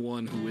like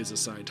anyone who is a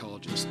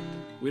Scientologist.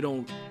 We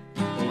don't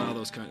allow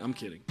those kind. I'm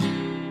kidding.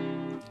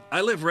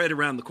 I live right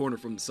around the corner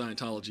from the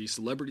Scientology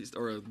celebrities,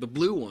 or the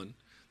blue one,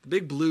 the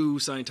big blue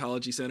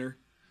Scientology center,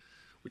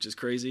 which is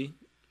crazy.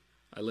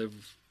 I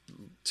live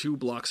 2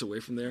 blocks away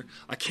from there.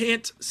 I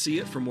can't see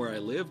it from where I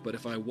live, but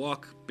if I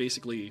walk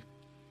basically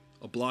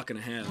a block and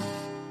a half,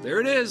 there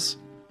it is.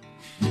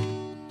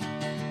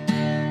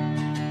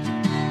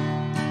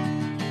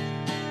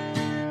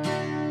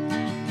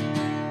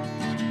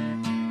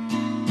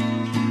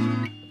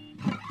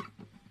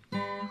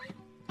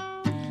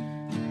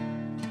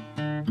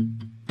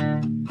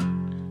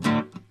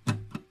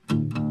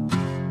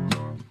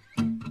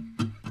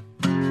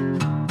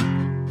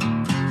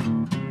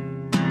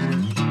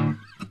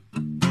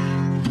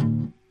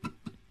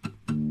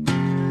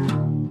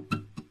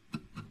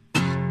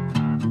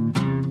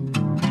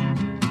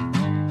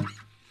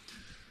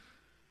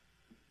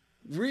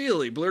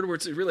 Blurred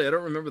Words, really, I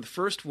don't remember the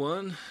first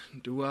one.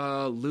 Do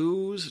I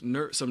lose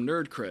some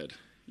nerd cred?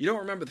 You don't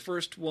remember the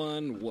first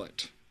one,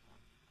 what?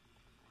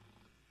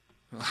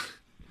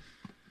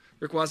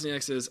 Rick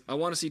Wozniak says, I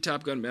want to see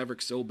Top Gun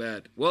Maverick so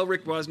bad. Well,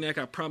 Rick Wozniak,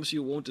 I promise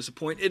you it won't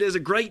disappoint. It is a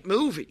great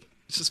movie.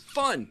 It's just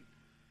fun.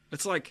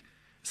 It's like,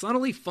 it's not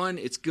only fun,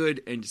 it's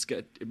good, and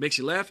it makes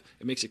you laugh,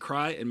 it makes you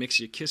cry, it makes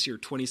you kiss your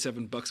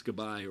 $27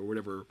 goodbye, or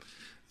whatever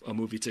a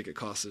movie ticket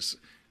costs us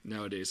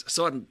nowadays. I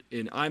saw it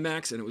in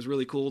IMAX, and it was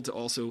really cool to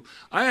also...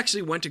 I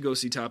actually went to go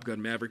see Top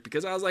Gun Maverick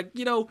because I was like,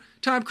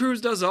 Tom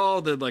Cruise does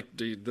all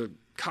the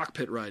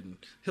cockpit riding.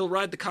 He'll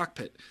ride the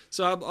cockpit.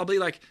 So I'll be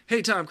like,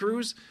 hey, Tom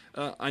Cruise,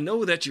 I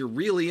know that you're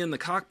really in the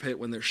cockpit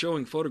when they're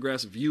showing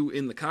photographs of you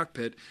in the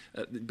cockpit,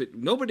 but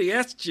nobody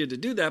asked you to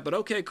do that, but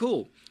okay,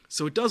 cool.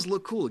 So it does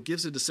look cool. It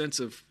gives it a sense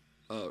of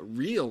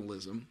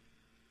realism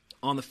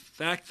on the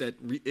fact that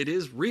it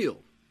is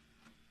real.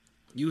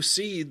 You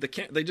see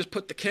they just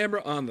put the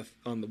camera on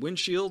the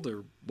windshield,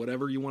 or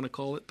whatever you want to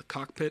call it, the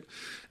cockpit,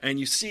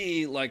 and you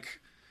see like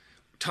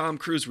Tom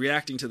Cruise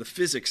reacting to the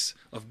physics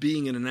of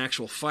being in an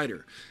actual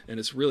fighter, and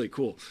it's really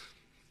cool.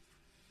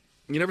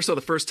 You never saw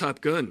the first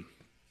Top Gun,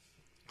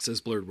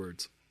 says Blurred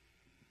Words.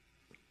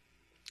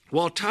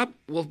 Well,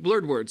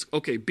 Blurred Words,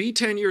 okay, be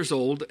 10 years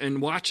old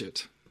and watch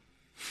it.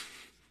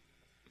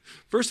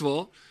 First of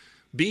all,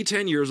 be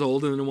 10 years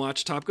old and then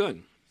watch Top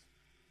Gun.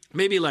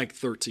 Maybe like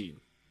 13.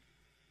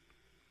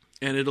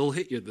 And it'll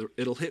hit you.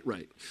 It'll hit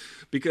right.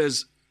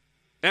 Because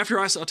after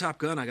I saw Top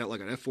Gun, I got like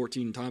an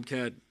F-14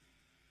 Tomcat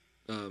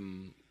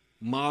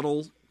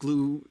model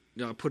glue,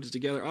 put it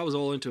together. I was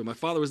all into it. My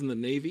father was in the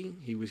Navy.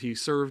 He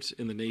served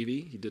in the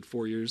Navy. He did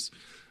 4 years,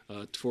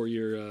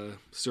 4-year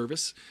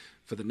service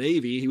for the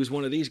Navy. He was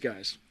one of these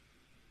guys.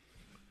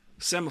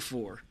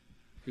 Semaphore.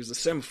 He was a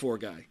semaphore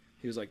guy.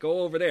 He was like, go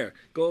over there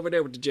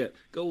with the jet,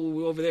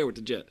 go over there with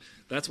the jet.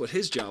 That's what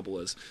his job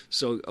was.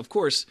 So, of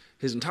course,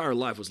 his entire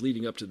life was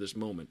leading up to this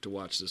moment to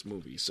watch this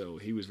movie. So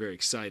he was very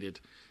excited.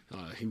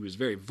 He was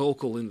very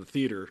vocal in the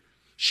theater,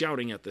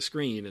 shouting at the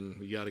screen, and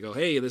we got to go,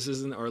 hey, this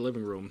isn't our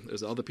living room.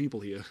 There's other people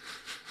here.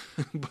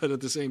 But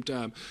at the same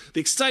time,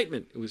 the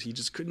excitement, he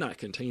just could not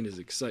contain his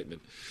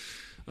excitement.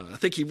 I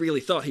think he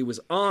really thought he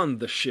was on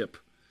the ship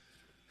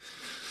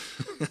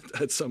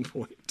at some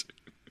point.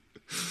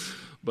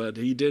 But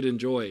he did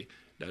enjoy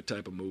that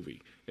type of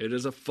movie. It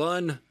is a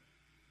fun,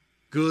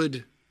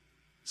 good,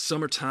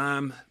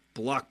 summertime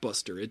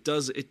blockbuster.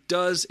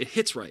 It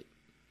hits right.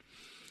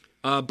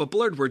 But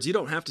Blurred Words, you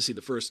don't have to see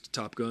the first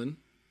Top Gun.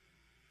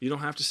 You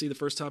don't have to see the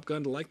first Top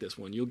Gun to like this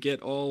one. You'll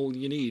get all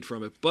you need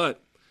from it.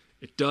 But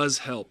it does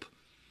help.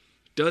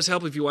 It does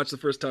help if you watch the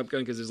first Top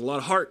Gun, because there's a lot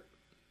of heart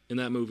in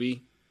that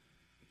movie.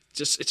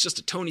 It's just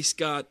a Tony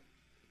Scott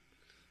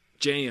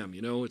jam,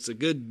 It's a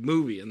good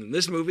movie. And then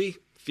this movie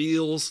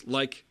feels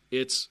like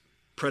its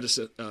its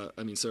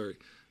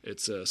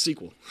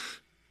sequel.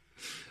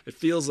 It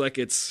feels like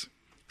its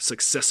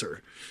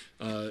successor.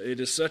 It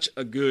is such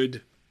a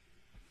good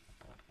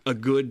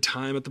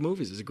time at the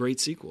movies. It's a great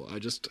sequel. I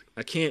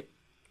can't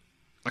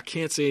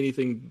say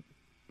anything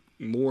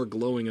more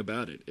glowing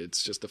about it.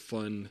 It's just a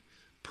fun,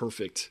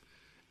 perfect,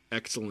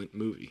 excellent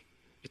movie.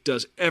 It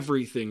does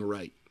everything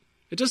right.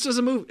 It just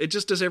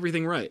does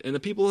everything right. And the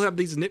people who have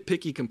these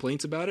nitpicky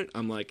complaints about it,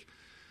 I'm like,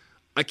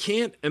 I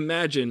can't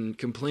imagine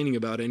complaining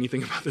about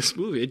anything about this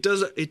movie.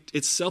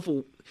 It's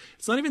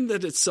not even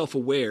that it's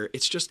self-aware,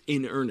 it's just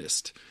in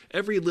earnest.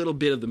 Every little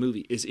bit of the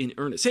movie is in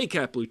earnest. Hey,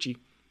 Cat Blucci,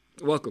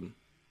 welcome.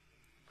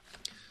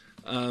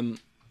 You're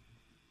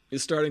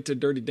starting to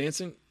dirty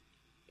dancing,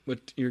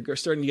 but you're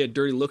starting to get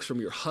dirty looks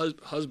from your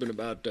husband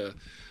about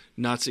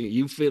not seeing it.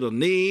 You feel the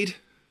need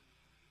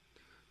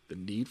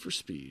for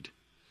speed.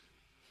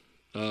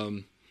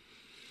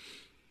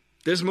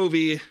 This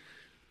movie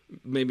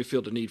made me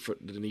feel the need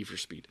for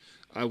speed.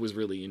 I was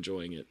really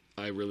enjoying it.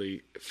 I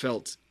really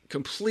felt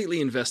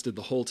completely invested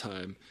the whole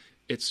time.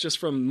 It's just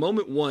from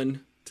moment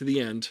one to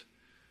the end.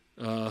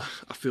 I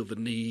feel the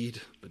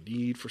need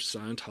for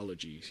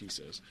Scientology, he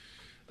says.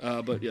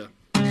 But yeah.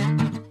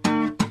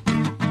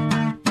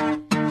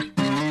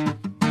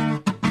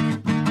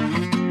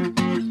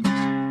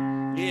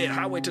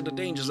 Highway to the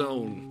Danger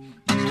Zone.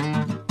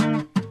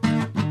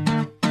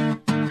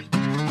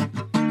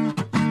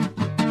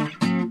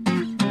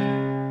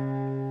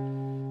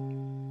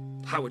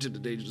 Highway to the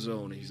Danger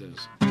Zone, he says.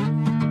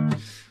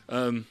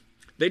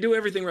 They do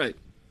everything right.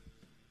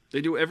 They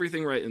do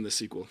everything right in the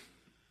sequel.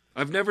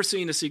 I've never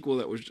seen a sequel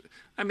that was...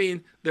 I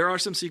mean, there are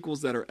some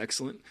sequels that are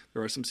excellent.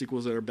 There are some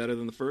sequels that are better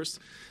than the first.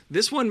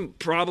 This one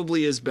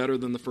probably is better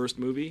than the first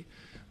movie,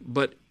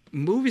 but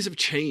movies have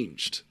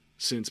changed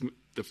since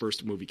the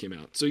first movie came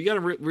out. So you got to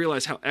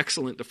realize how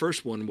excellent the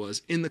first one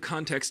was in the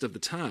context of the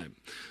time.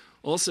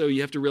 Also,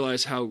 you have to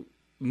realize how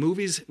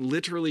movies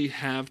literally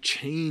have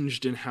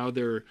changed in how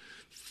they're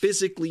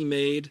physically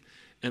made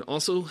and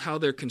also how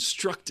they're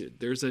constructed.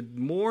 There's a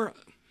more,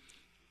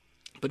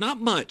 but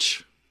not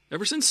much.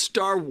 Ever since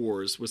Star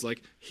Wars was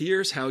like,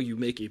 here's how you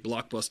make a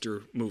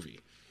blockbuster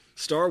movie.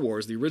 Star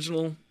Wars, the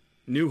original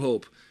New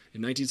Hope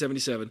in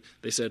 1977,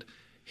 they said,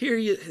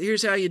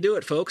 here's how you do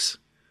it, folks.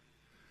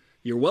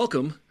 You're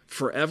welcome.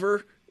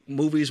 Forever,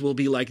 movies will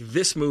be like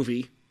this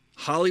movie.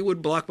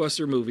 Hollywood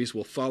blockbuster movies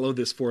will follow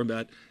this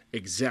format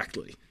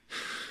exactly.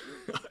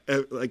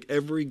 Like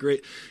every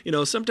great,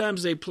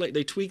 sometimes they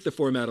tweak the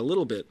format a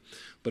little bit,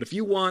 but if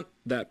you want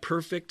that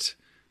perfect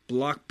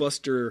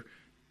blockbuster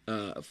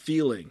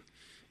feeling,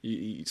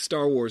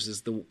 Star Wars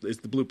is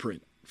the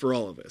blueprint for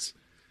all of us.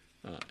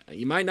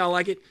 You might not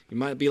like it. You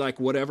might be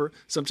like, whatever.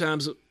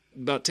 Sometimes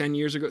about 10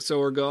 years ago,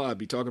 I'd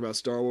be talking about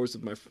Star Wars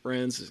with my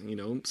friends.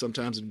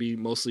 Sometimes it'd be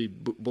mostly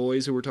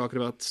boys who were talking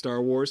about Star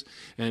Wars.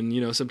 And,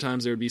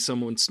 sometimes there would be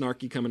someone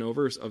snarky coming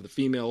over of the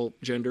female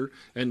gender.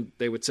 And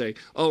they would say,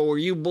 oh, are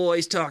you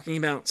boys talking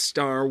about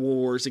Star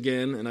Wars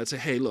again? And I'd say,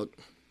 hey, look,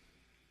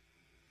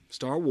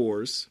 Star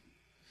Wars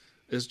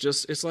is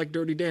it's like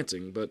Dirty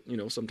Dancing, but,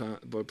 sometimes,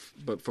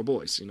 but for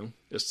boys,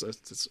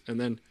 it's, and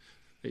then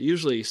it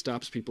usually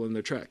stops people in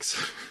their tracks.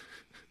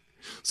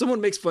 Someone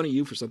makes fun of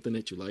you for something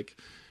that you like.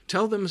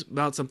 Tell them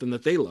about something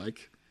that they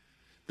like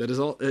that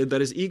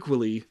is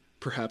equally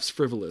perhaps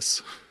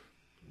frivolous.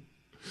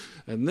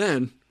 And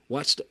then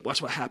watch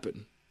what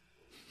happened.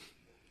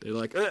 They're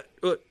like,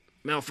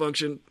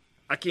 malfunction.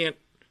 I can't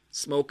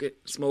smoke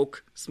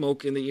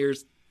in the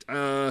ears.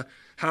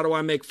 How do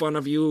I make fun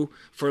of you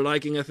for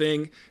liking a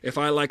thing if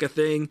I like a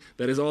thing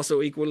that is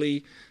also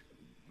equally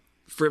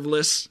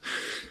frivolous?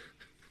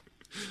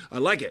 I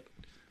like it.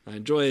 I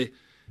enjoy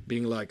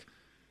being like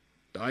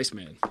the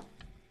Iceman.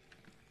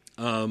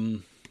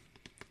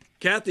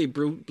 Kathy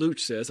Bluch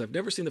says, I've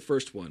never seen the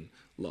first one.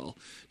 Lol.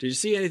 Did you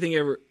see anything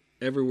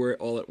everywhere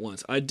all at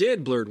once? I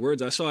did, Blurred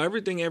Words. I saw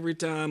everything every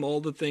time,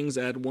 all the things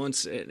at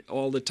once,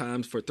 all the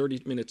times for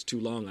 30 minutes too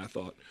long, I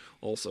thought,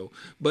 also.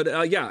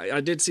 But yeah,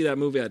 I did see that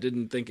movie. I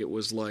didn't think it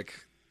was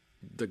like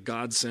the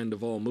godsend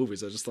of all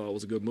movies. I just thought it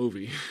was a good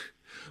movie.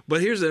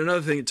 But here's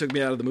another thing that took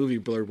me out of the movie,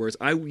 Blurred Words.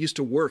 I used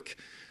to work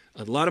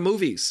a lot of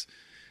movies,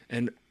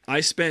 and I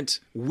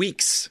spent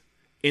weeks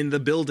in the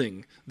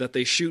building that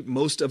they shoot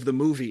most of the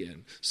movie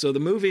in. So the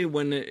movie,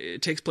 when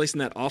it takes place in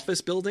that office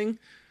building,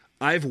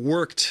 I've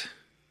worked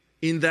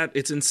in that.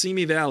 It's in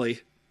Simi Valley.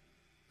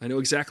 I know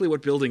exactly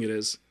what building it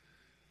is.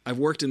 I've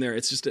worked in there.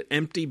 It's just an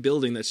empty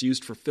building that's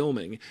used for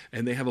filming,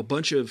 and they have a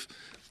bunch of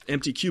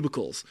empty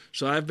cubicles.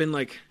 So I've been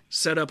like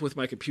set up with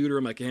my computer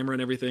and my camera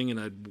and everything, and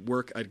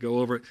I'd go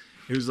over it.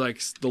 It was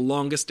like the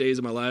longest days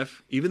of my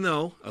life, even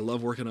though I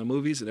love working on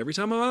movies. And every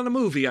time I'm on a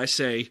movie, I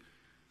say,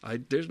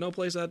 there's no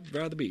place I'd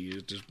rather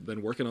be just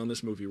than working on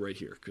this movie right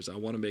here, because I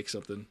want to make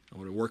something. I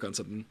want to work on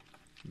something,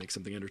 make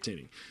something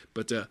entertaining.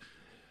 But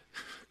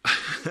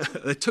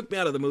it took me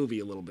out of the movie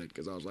a little bit,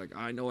 because I was like,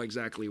 I know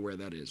exactly where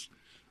that is.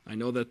 I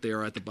know that they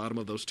are at the bottom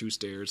of those two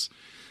stairs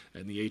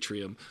and the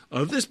atrium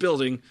of this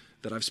building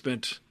that I've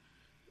spent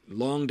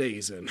long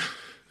days in.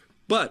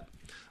 But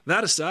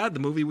that aside, the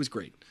movie was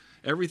great.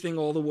 Everything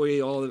all the way,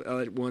 all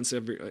at once,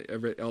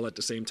 all at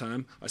the same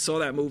time. I saw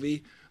that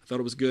movie. I thought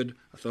it was good.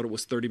 I thought it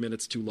was 30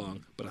 minutes too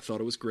long, but I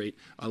thought it was great.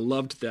 I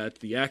loved that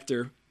the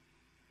actor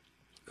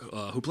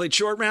who played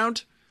Short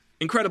Round,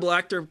 incredible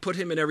actor, put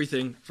him in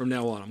everything from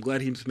now on. I'm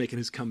glad he's making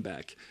his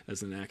comeback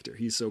as an actor.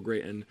 He's so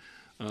great. And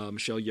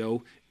Michelle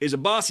Yeoh is a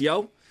boss,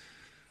 yo.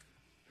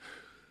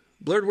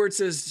 Blurred Word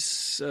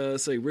says,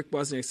 Rick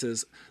Bosniak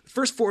says, the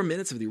first 4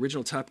 minutes of the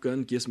original Top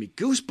Gun gives me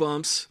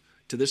goosebumps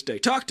to this day.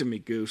 Talk to me,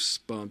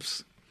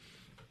 goosebumps.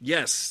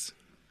 Yes.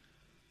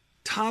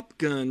 Top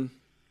Gun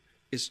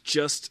is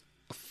just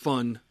a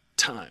fun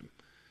time.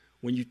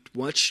 When you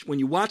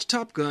watch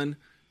Top Gun,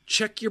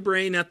 check your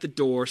brain at the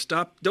door.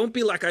 Stop. Don't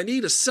be like, I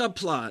need a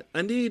subplot.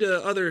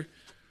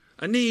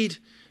 I need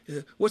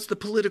what's the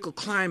political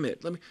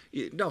climate?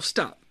 No,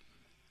 stop.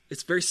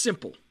 It's very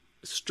simple.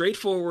 It's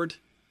straightforward.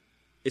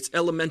 It's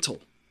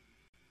elemental.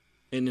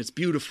 And it's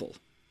beautiful.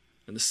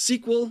 And the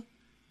sequel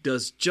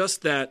does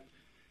just that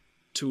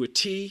to a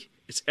T.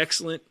 It's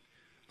excellent.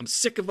 I'm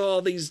sick of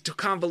all these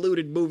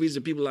convoluted movies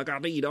that people are like, I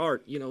need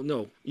art.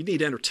 No. You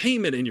need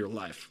entertainment in your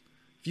life.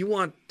 If you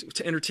want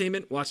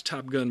entertainment, watch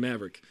Top Gun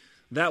Maverick.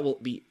 That will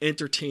be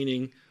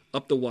entertaining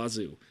up the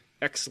wazoo.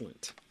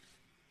 Excellent.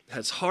 It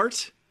has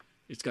heart.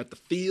 It's got the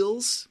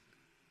feels.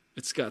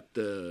 It's got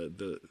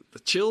the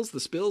chills, the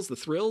spills, the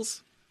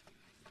thrills,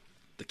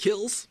 the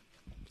kills.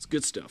 It's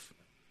good stuff.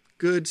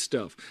 Good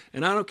stuff.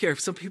 And I don't care if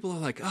some people are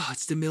like, oh,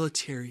 it's the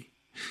military.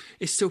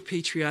 It's so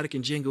patriotic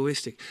and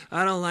jingoistic.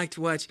 I don't like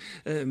to watch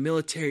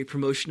military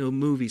promotional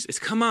movies.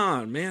 Come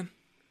on, man.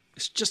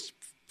 It's just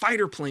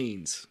fighter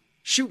planes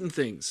shooting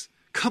things.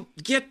 Come,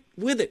 get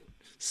with it.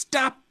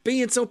 Stop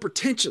being so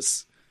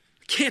pretentious.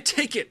 I can't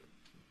take it.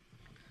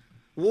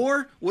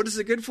 War, what is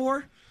it good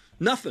for?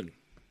 Nothing.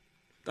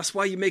 That's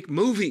why you make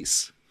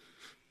movies.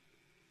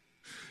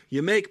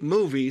 You make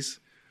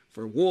movies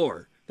for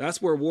war. That's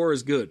where war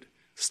is good.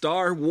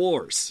 Star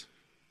Wars.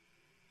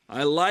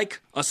 I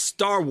like a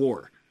Star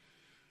War.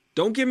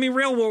 Don't give me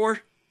real war.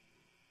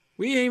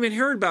 We ain't even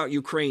heard about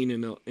Ukraine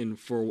in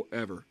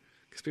forever.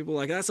 Because people are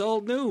like, that's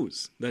old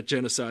news. That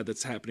genocide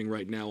that's happening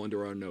right now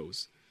under our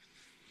nose.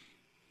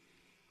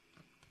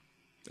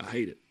 I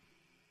hate it.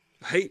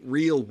 I hate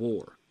real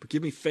war. But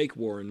give me fake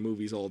war in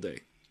movies all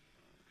day.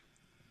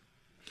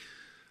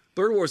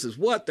 Bird War says,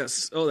 what?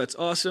 That's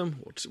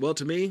awesome. Well,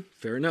 to me,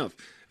 fair enough.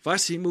 If I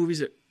see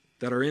movies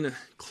that are in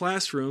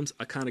classrooms,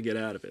 I kind of get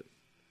out of it.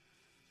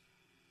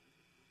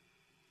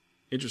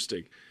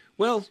 Interesting.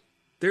 Well,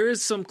 there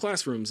is some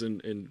classrooms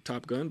in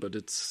Top Gun, but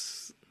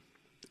it's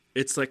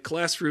like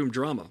classroom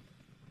drama.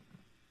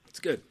 It's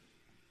good.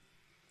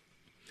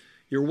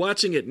 You're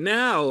watching it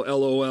now,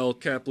 LOL,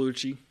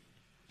 Caplucci.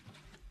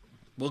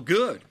 Well,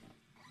 good.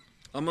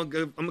 I'm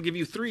gonna give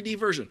you 3D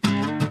version.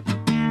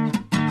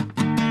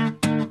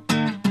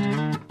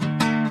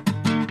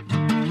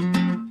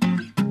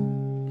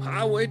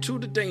 Highway to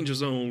the Danger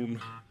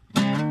Zone.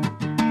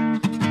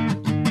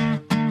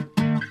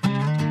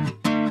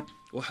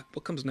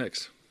 What comes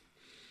next?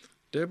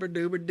 Dubber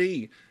doober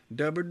dee,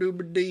 dubber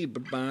doober dee,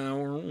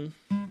 ba-bow.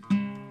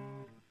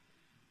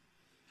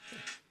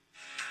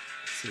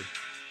 Let's see.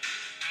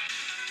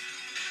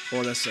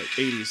 Oh, that's like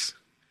 80s.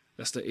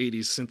 That's the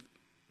 80s synth.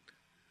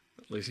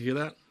 Let's hear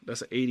that. That's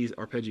the 80s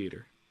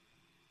arpeggiator.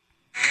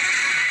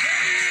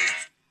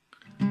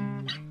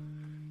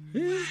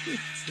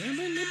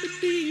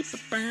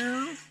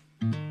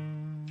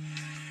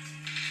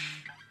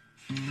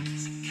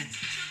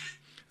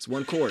 It's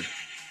one chord.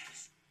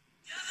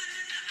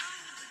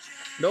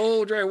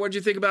 No, Dre, what'd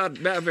you think about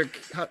Maverick,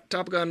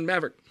 Top Gun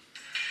Maverick?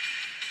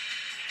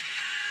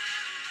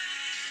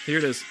 Here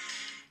it is.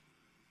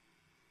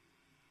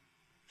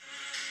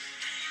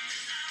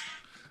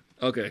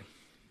 Okay.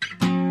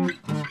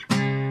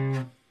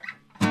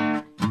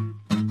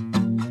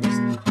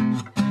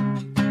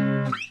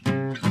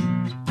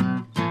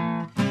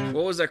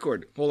 What was that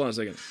chord? Hold on a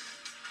second.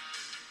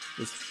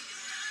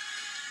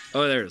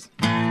 Oh, there it is.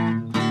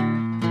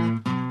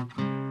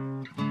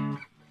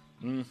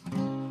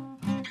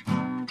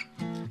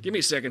 Give me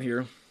a second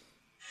here.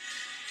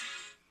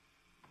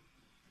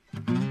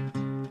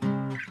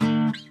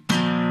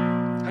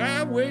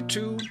 Highway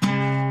to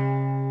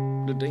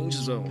the Danger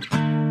Zone.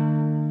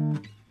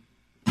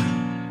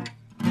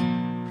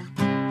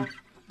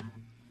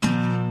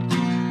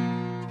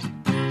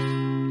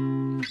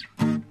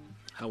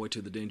 Highway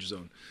to the Danger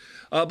Zone.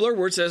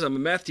 Blurword says, I'm a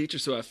math teacher,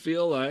 so I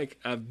feel like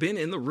I've been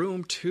in the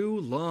room too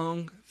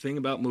long. Thing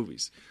about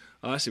movies.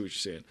 I see what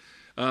you're saying.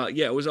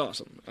 Yeah, it was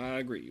awesome. I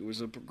agree. It was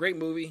a great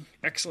movie,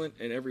 excellent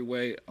in every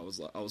way. I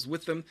was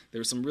with them. There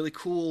were some really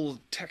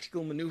cool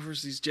tactical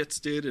maneuvers these jets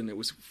did, and it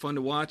was fun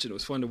to watch. And it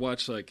was fun to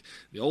watch like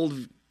the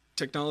old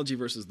technology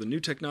versus the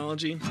new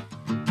technology.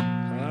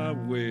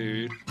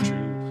 Highway to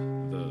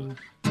the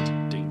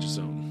Danger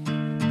Zone.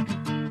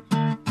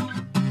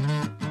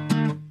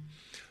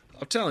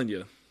 I'm telling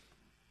you,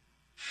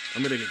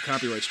 I'm gonna get a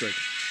copyright strike.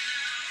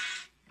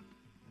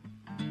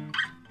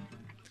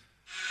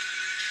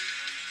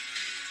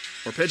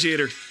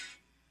 Arpeggiator.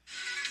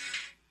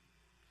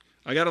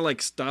 I gotta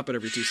like stop it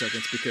every 2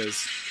 seconds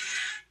because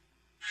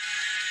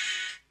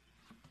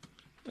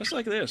that's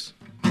like this.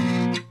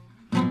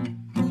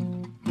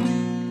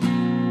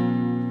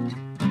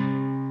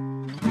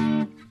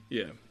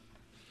 Yeah.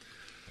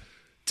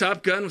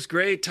 Top Gun was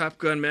great. Top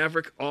Gun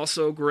Maverick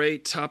also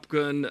great. Top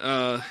Gun,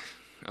 I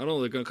don't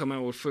know, they're gonna come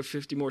out with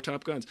 50 more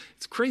Top Guns.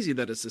 It's crazy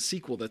that it's a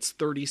sequel that's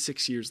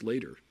 36 years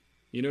later.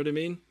 You know what I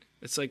mean?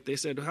 It's like they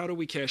said, how do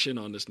we cash in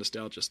on this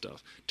nostalgia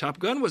stuff? Top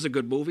Gun was a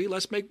good movie.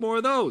 Let's make more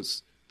of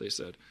those, they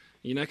said.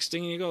 The next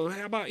thing you go,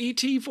 how about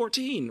E.T.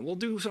 14? We'll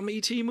do some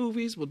E.T.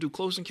 movies. We'll do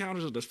Close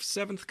Encounters of the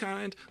Seventh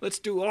Kind. Let's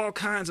do all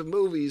kinds of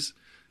movies.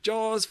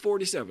 Jaws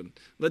 47.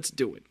 Let's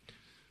do it.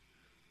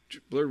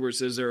 Blurword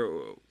says,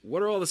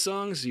 what are all the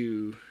songs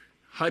you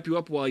hype you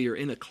up while you're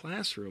in a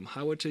classroom?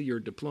 How to your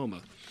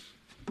diploma?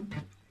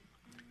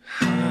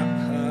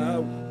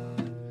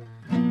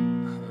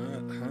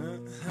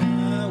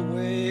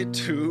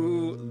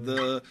 To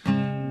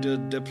the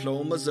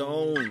diploma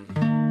zone,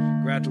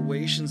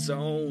 graduation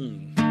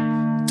zone.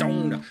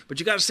 But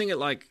you got to sing it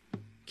like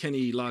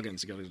Kenny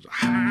Loggins. You got to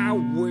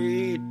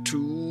highway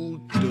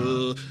to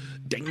the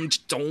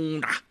danger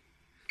zone.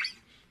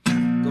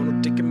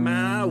 Gonna take it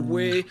my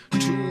way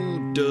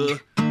to the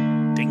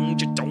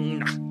danger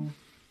zone.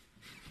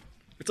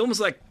 It's almost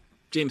like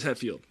James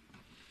Hetfield.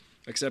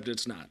 Except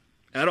it's not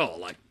at all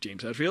like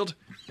James Hetfield.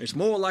 It's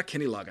more like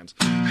Kenny Loggins.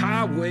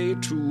 Highway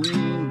to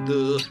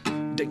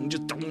the danger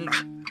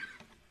zone.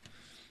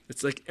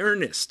 It's like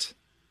Ernest.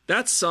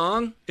 That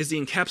song is the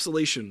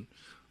encapsulation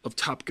of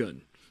Top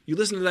Gun. You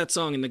listen to that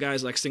song and the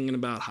guy's like singing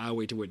about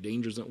highway to a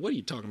danger zone. What are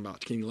you talking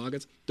about, Kenny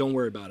Loggins? Don't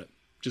worry about it.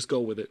 Just go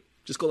with it.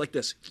 Just go like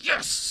this.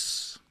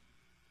 Yes!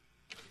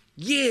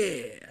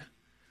 Yeah!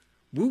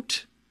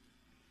 Woot.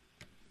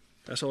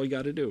 That's all you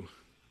got to do.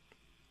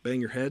 Bang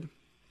your head.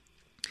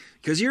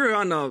 Because you're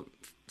on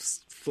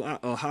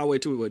a highway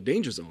to a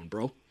danger zone,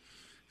 bro.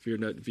 If you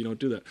don't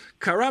do that.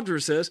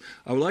 Chiroptera says,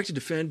 I would like to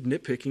defend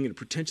nitpicking and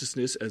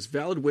pretentiousness as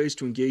valid ways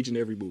to engage in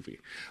every movie.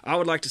 I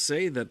would like to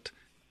say that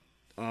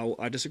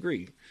I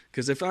disagree.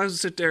 Because if I was to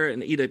sit there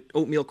and eat an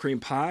oatmeal cream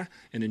pie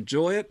and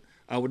enjoy it,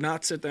 I would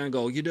not sit there and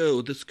go,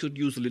 this could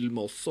use a little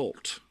more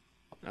salt.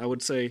 I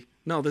would say,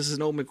 no, this is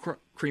an oatmeal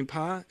cream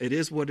pie. It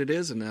is what it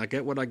is, and I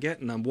get what I get,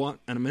 and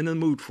I'm in the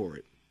mood for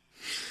it.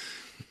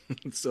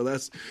 So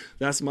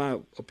that's my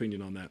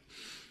opinion on that.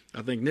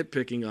 I think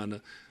nitpicking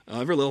on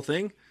every little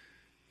thing,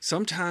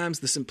 sometimes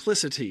the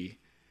simplicity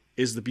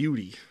is the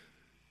beauty.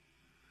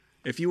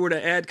 If you were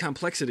to add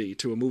complexity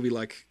to a movie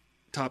like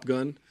Top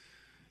Gun,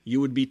 you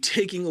would be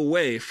taking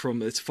away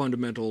from its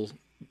fundamental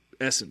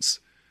essence,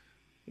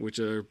 which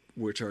are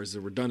the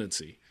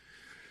redundancy.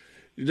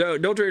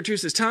 Dr. 2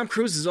 says, Tom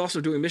Cruise is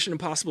also doing Mission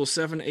Impossible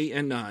 7, 8,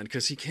 and 9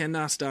 because he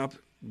cannot stop.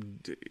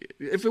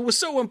 If it was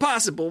so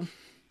impossible,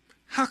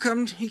 how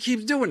come he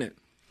keeps doing it?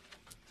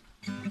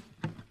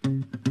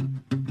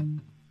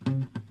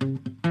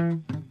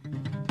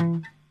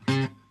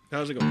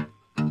 How's it going?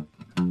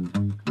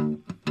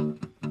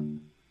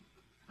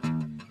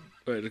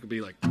 Wait, it could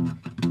be like...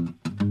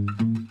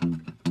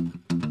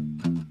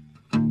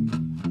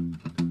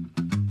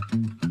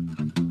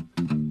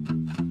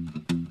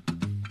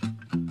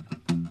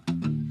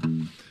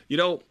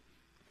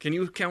 Can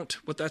you count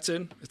what that's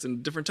in? It's in a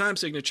different time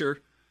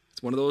signature.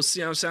 It's one of those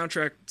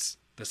soundtracks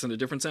that's in a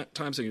different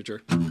time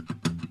signature.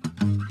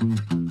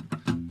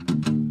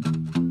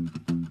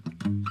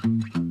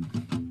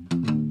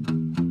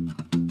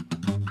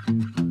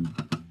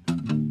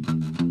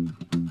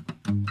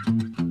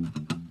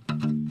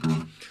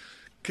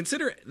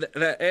 Consider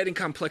that adding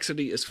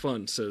complexity is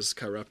fun, says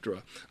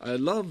Chiroptera. I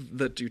love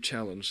that you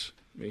challenge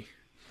me.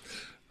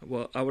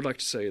 Well, I would like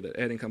to say that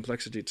adding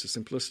complexity to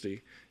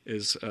simplicity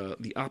is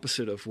the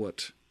opposite of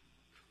what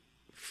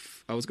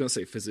I was going to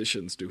say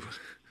physicians do,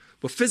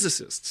 but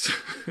physicists.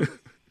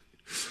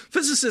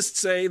 Physicists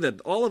say that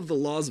all of the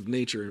laws of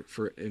nature,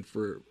 for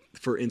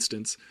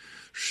instance,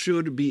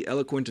 should be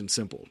eloquent and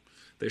simple.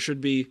 They should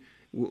be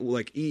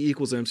like E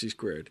equals MC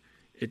squared.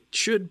 It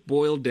should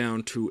boil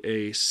down to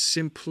a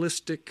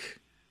simplistic,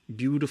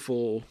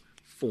 beautiful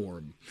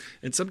form.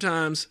 And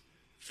sometimes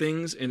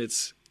things in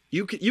its...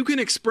 You can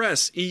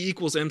express E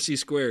equals MC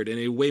squared in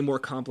a way more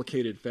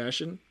complicated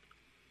fashion.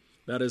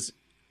 That is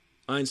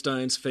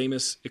Einstein's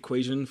famous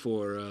equation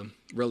for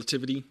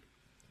relativity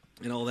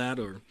and all that,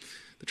 or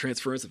the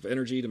transference of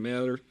energy to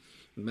matter,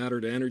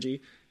 matter to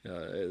energy,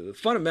 the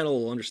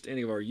fundamental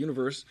understanding of our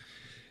universe.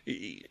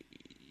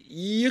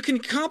 You can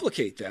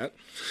complicate that,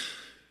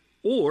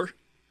 or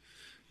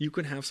you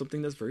can have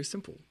something that's very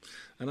simple.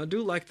 And I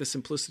do like the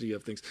simplicity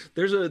of things.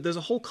 There's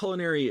a whole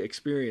culinary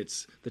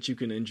experience that you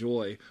can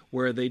enjoy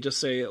where they just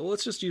say, well,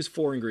 let's just use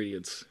 4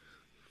 ingredients.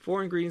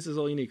 4 ingredients is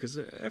all you need, because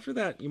after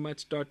that, you might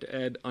start to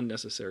add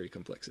unnecessary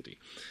complexity.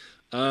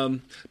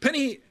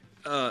 Penny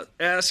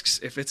asks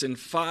if it's in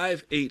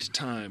 5/8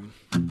 time.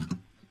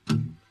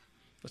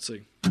 Let's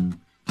see.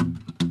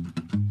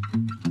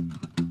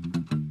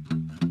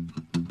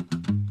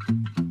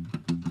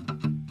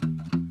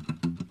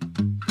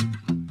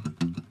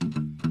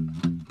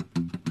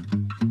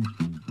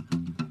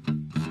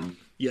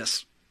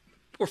 Yes,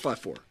 or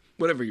 5/4,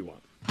 whatever you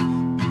want.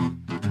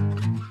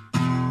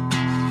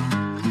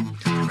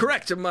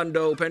 Correct,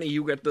 Mundo. Penny,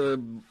 you get the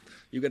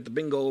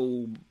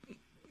bingo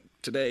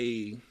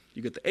today.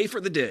 You get the A for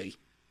the day.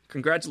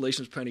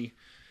 Congratulations, Penny.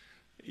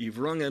 You've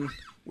rung in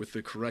with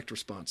the correct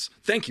response.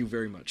 Thank you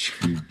very much.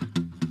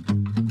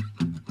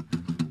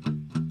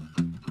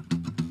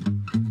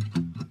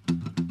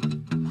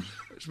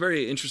 It's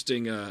very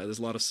interesting. There's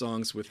a lot of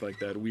songs with like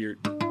that weird...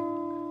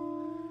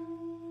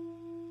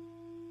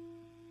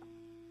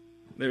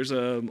 There's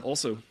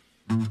also...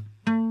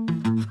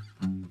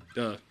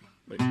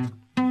 wait.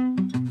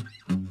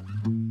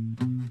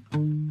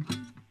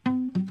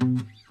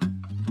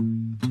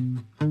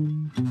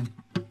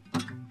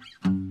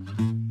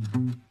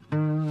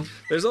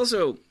 There's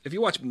also, if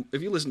you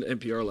listen to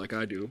NPR like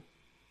I do,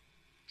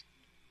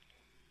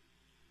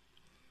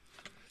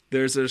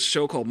 there's a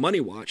show called Money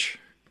Watch,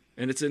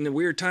 and it's in a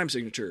weird time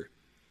signature.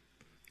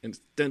 And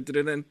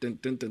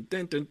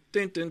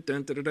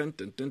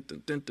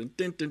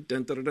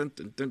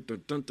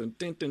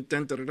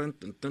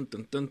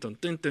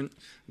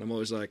I'm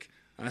always like,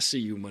 I see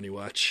you, Money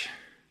Watch.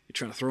 You're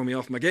trying to throw me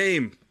off my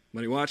game,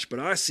 Money Watch, but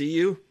I see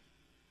you.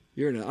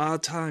 You're in an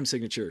odd time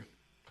signature.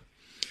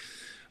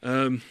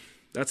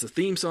 That's the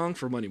theme song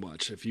for Money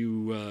Watch. If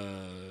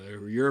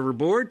you're ever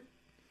bored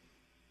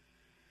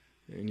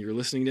and you're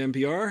listening to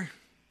NPR,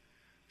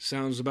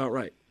 sounds about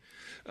right.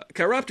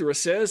 Chiroptera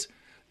says,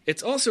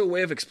 it's also a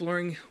way of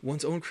exploring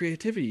one's own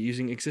creativity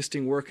using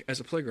existing work as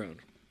a playground.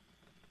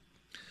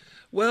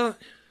 Well,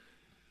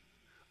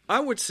 I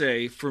would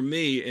say for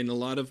me, in a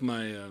lot of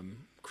my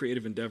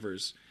creative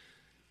endeavors,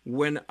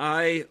 when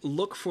I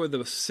look for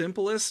the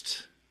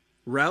simplest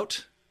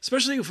route,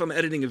 especially if I'm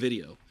editing a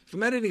video. If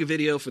I'm editing a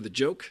video for the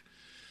joke,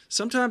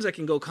 sometimes I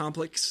can go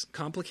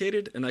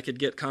complicated, and I could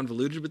get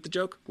convoluted with the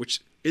joke, which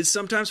is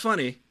sometimes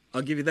funny,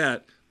 I'll give you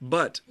that,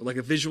 but like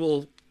a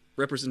visual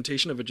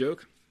representation of a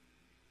joke.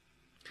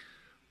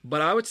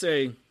 But I would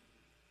say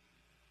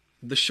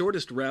the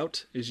shortest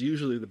route is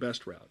usually the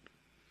best route.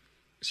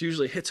 It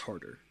usually hits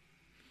harder,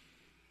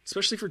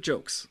 especially for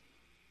jokes.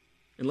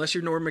 Unless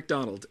you're Norm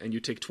Macdonald and you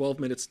take 12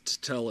 minutes to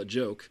tell a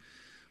joke,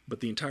 but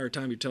the entire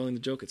time you're telling the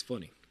joke, it's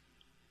funny.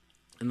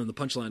 And then the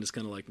punchline is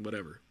kind of like,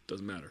 whatever,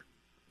 doesn't matter.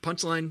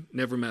 Punchline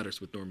never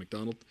matters with Norm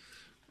Macdonald.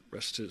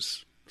 Rest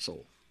his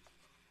soul.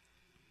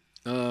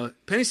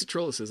 Penny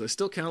Citrola says, I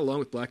still count along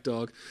with Black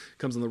Dog.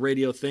 Comes on the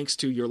radio thanks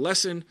to your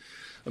lesson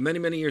many,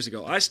 many years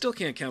ago. I still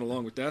can't count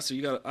along with that,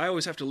 so I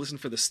always have to listen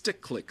for the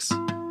stick clicks.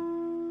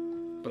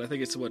 But I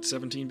think it's,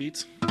 17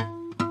 beats?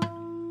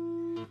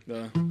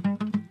 The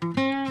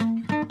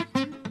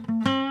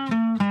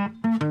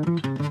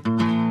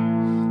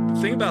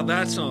thing about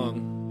that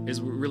song is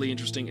really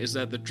interesting is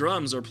that the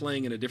drums are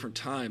playing in a different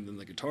time than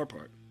the guitar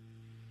part.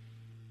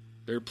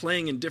 They're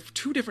playing in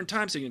two different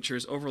time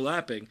signatures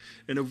overlapping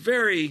in a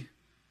very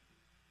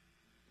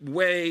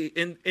way,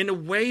 in a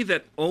way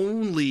that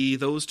only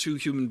those two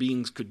human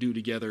beings could do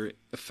together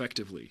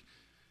effectively.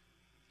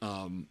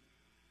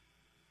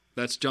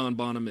 That's John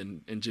Bonham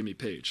and Jimmy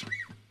Page.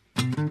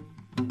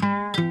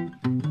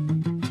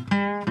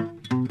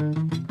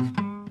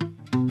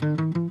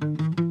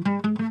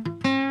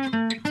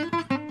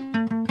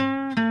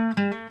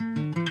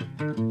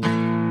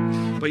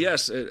 But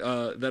yes,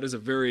 that is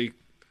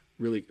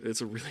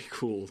it's a really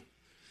cool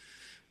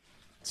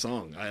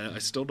song. I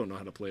still don't know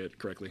how to play it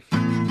correctly.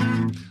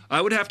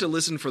 I would have to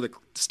listen for the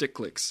stick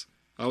clicks.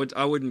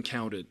 I wouldn't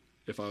count it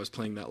if I was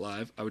playing that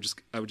live. I would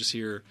just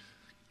hear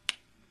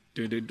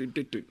do do do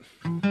do do.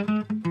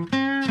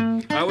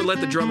 I would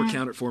let the drummer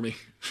count it for me.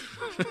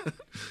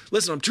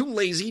 Listen, I'm too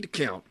lazy to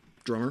count,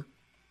 drummer.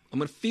 I'm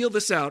gonna feel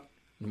this out,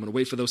 and I'm gonna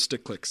wait for those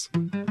stick clicks.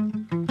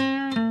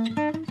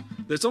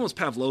 It's almost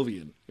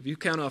Pavlovian. If you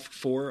count off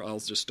 4, I'll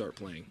just start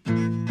playing.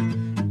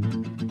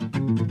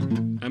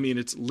 I mean,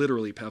 it's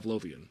literally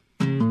Pavlovian.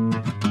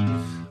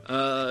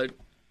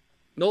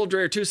 Noel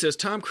Dreyer 2 says,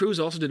 Tom Cruise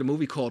also did a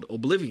movie called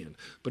Oblivion,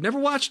 but never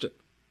watched it.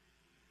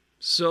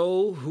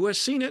 So, who has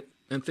seen it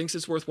and thinks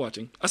it's worth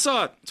watching? I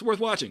saw it. It's worth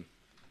watching.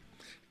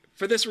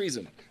 For this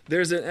reason.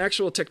 There's an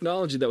actual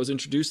technology that was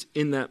introduced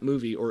in that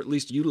movie, or at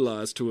least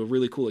utilized to a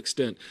really cool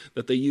extent,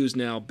 that they use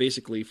now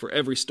basically for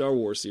every Star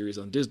Wars series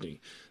on Disney.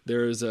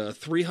 There's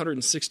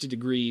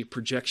 360-degree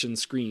projection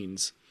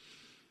screens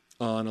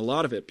on a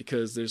lot of it,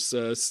 because there's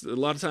a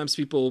lot of times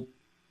people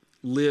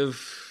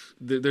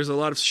there's a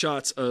lot of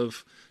shots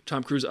of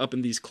Tom Cruise up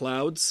in these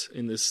clouds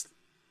in this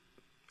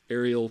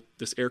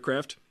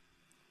aircraft.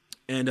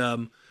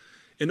 And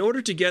in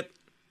order to get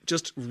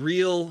just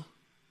real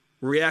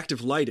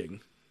reactive lighting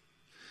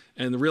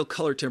and the real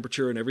color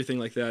temperature and everything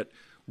like that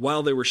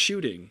while they were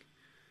shooting,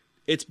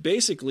 it's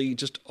basically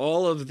just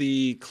all of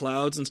the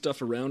clouds and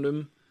stuff around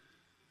him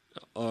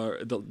are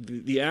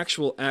the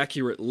actual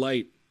accurate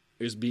light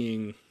is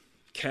being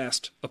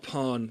cast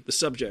upon the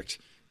subject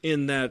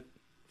in that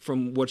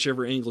from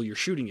whichever angle you're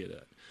shooting it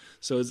at.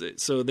 So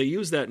they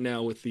use that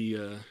now with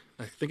the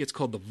I think it's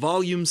called the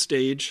volume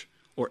stage,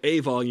 or a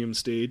volume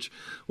stage,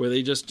 where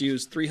they just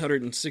use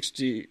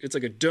 360, it's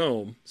like a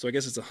dome, so I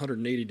guess it's a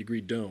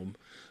 180-degree dome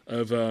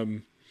of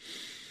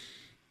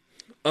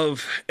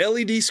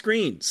LED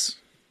screens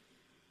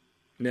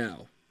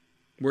now,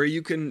 where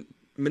you can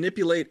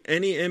manipulate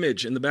any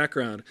image in the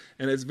background,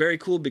 and it's very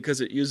cool because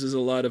it uses a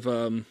lot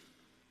of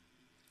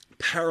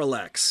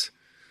parallax.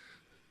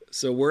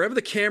 So wherever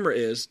the camera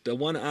is, the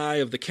one eye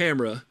of the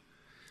camera,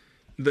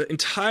 the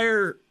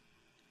entire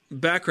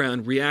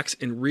background reacts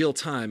in real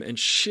time and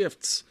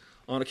shifts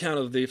on account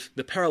of the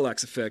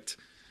parallax effect.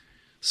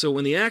 So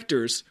when the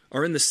actors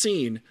are in the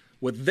scene,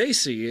 what they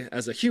see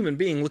as a human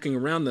being looking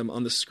around them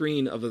on the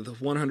screen of the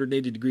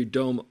 180-degree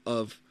dome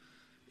of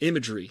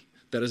imagery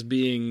that is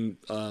being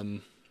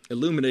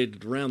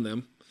illuminated around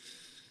them,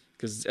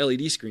 because it's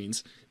LED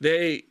screens,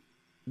 they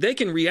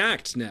can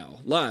react now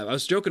live. I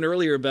was joking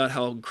earlier about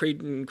how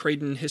Hayden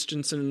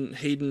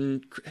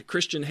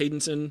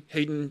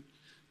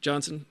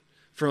Johnson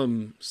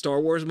from Star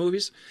Wars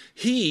movies,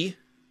 he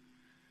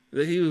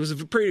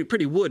was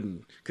pretty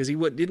wooden because he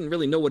didn't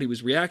really know what he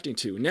was reacting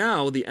to.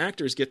 Now the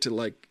actors get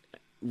to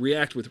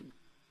react with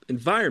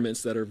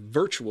environments that are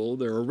virtual.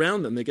 They're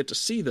around them. They get to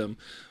see them.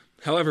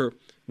 However,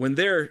 when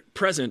they're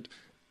present,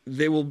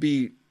 they will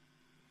be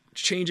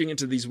changing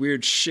into these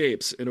weird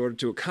shapes in order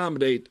to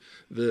accommodate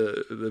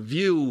the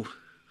view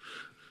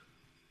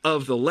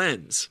of the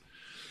lens.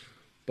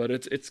 But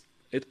it's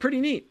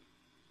pretty neat.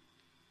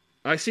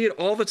 I see it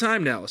all the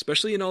time now,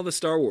 especially in all the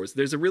Star Wars.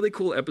 There's a really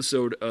cool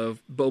episode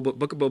of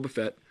Book of Boba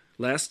Fett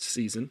last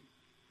season.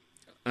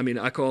 I mean,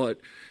 I call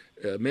it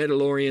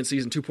Mandalorian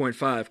season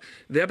 2.5.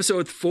 The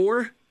episode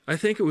 4, I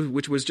think,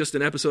 which was just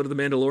an episode of The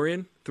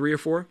Mandalorian, 3 or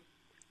 4.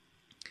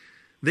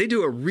 They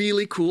do a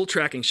really cool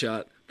tracking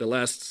shot that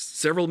lasts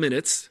several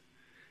minutes,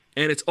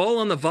 and it's all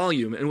on the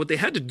volume. And what they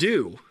had to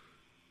do,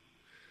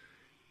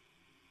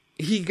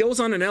 he goes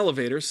on an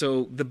elevator,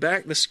 so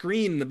the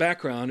screen in the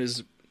background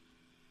is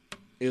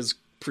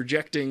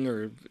projecting,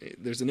 or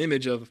there's an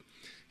image of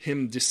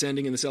him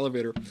descending in this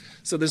elevator.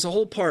 So there's a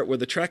whole part where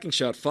the tracking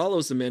shot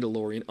follows the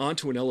Mandalorian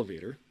onto an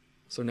elevator.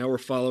 So now we're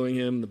following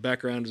him. The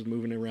background is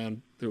moving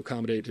around to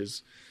accommodate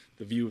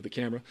the view of the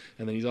camera.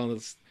 And then he's on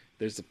this.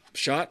 There's a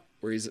shot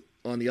where he's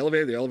on the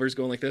elevator. The elevator's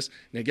going like this.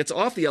 And he gets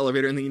off the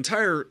elevator, and the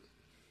entire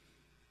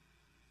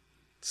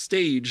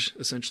stage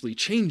essentially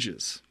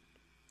changes.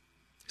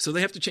 So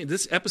they have to change.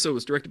 This episode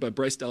was directed by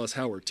Bryce Dallas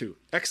Howard, too.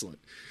 Excellent.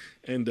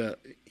 And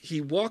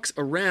he walks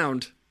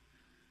around,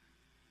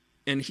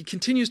 and he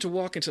continues to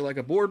walk into like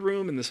a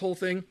boardroom and this whole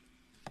thing.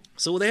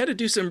 So they had to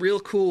do some real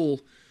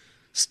cool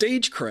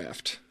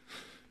stagecraft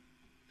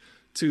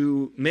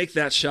to make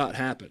that shot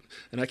happen.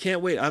 And I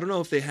can't wait. I don't know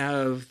if they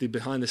have the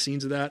behind the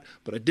scenes of that,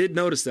 but I did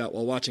notice that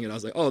while watching it. I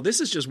was like, oh, this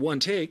is just one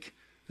take.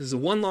 This is a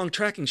one long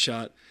tracking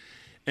shot.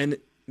 And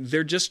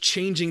they're just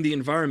changing the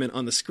environment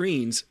on the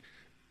screens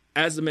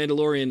as the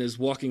Mandalorian is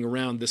walking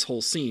around this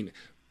whole scene.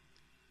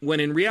 When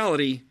in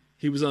reality,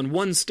 he was on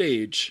one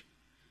stage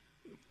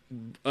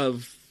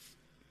of,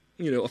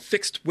 a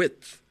fixed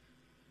width,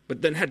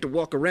 but then had to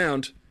walk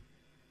around.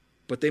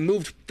 But they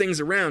moved things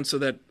around so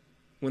that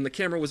when the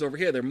camera was over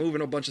here, they're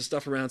moving a bunch of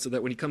stuff around so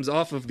that when he comes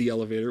off of the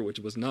elevator, which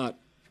was not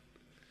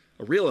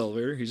a real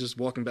elevator, he's just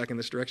walking back in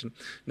this direction.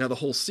 Now the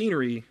whole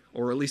scenery,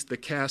 or at least the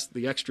cast,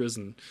 the extras,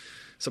 and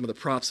some of the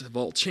props have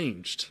all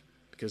changed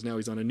because now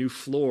he's on a new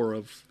floor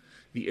of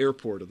the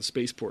airport or the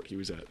spaceport he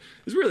was at.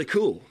 It's really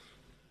cool.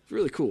 It's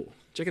really cool.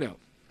 Check it out.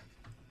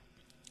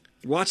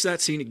 Watch that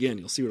scene again.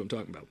 You'll see what I'm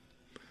talking about.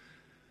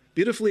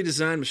 Beautifully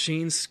designed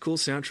machines, cool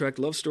soundtrack,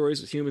 love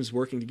stories with humans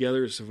working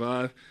together to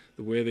survive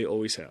the way they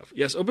always have.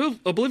 Yes,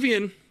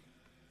 Oblivion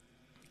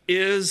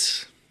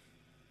is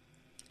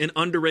an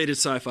underrated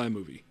sci-fi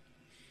movie.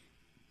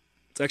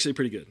 It's actually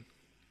pretty good.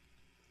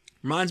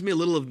 Reminds me a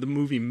little of the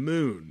movie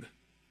Moon,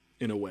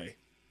 in a way.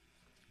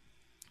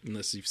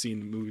 Unless you've seen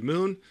the movie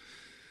Moon,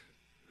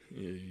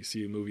 you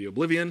see a movie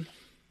Oblivion.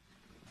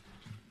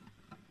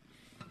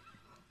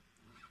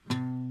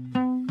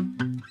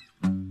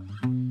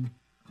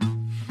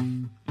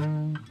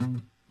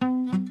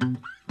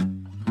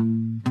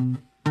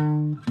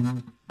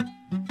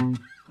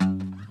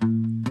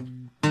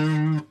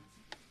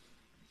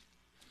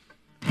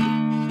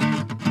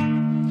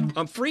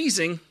 I'm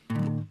freezing.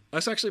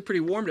 That's actually pretty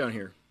warm down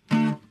here.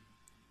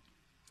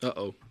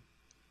 Uh-oh.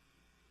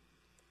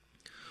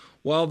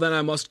 Well, then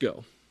I must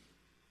go.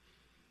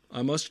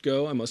 I must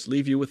go. I must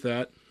leave you with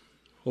that.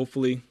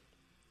 Hopefully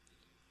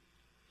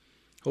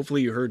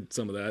you heard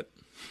some of that.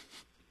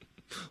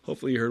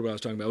 Hopefully you heard what I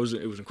was talking about.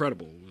 It was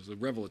incredible. It was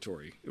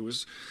revelatory. It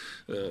was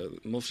the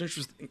most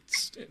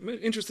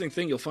interesting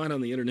thing you'll find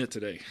on the internet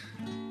today.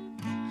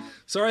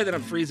 Sorry that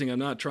I'm freezing. I'm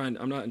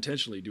not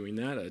intentionally doing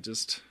that. I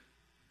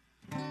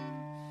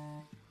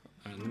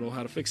don't know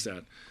how to fix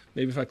that.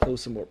 Maybe if I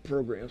close some more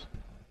programs.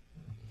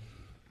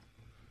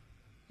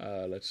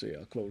 Let's see.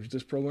 I'll close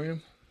this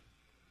program.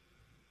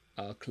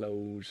 I'll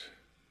close.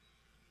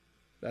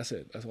 That's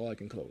it. That's all I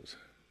can close.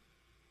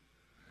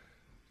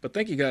 But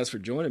thank you guys for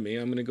joining me.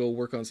 I'm going to go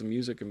work on some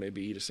music and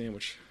maybe eat a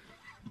sandwich.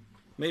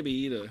 Maybe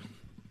eat a...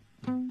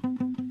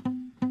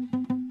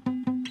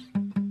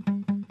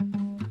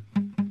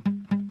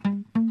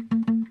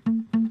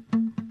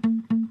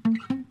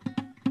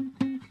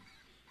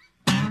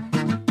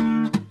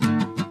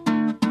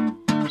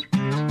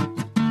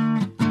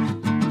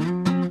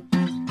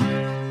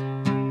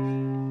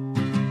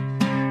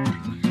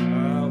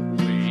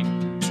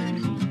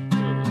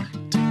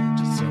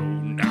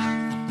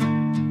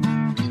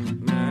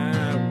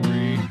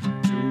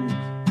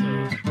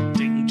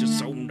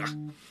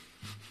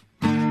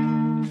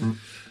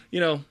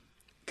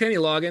 Kenny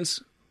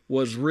Loggins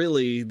was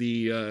really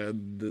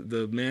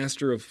the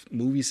master of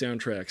movie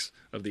soundtracks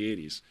of the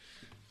 80s.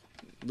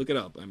 Look it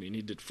up. I mean,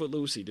 he did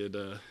Footloose. He did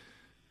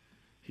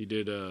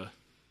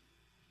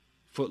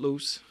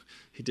Footloose.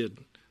 He did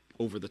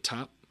Over the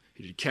Top.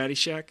 He did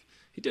Caddyshack.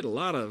 He did a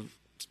lot of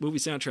movie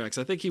soundtracks.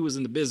 I think he was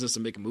in the business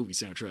of making movie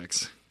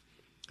soundtracks.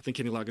 I think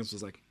Kenny Loggins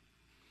was like,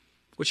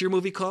 "What's your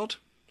movie called?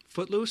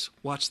 Footloose?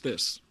 Watch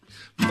this.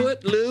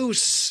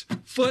 Footloose!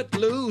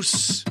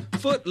 Footloose!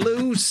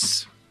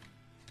 Footloose!"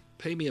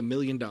 Pay me $1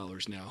 million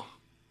now.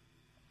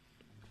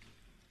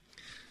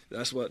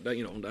 That's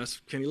that's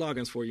Kenny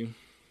Loggins for you.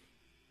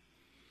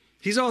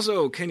 He's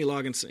also Kenny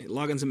Loggins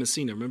and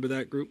Messina. Remember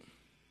that group?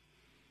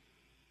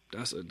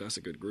 That's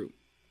a good group.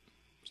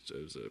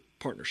 It was a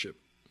partnership.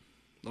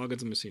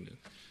 Loggins and Messina.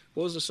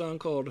 What was the song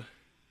called?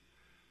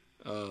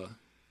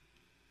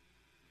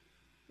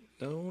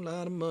 Don't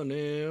lot of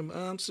money.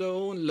 I'm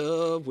so in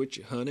love with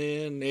you,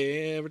 honey, and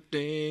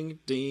everything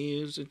it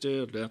is.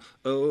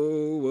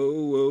 Oh, whoa,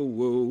 whoa,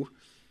 whoa.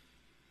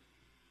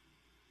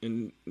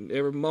 And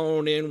every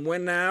morning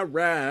when I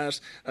rise,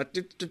 I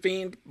dip the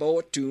vein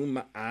forward to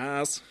my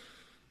eyes.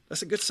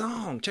 That's a good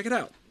song. Check it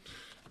out.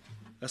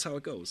 That's how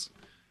it goes.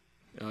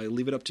 I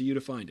leave it up to you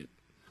to find it.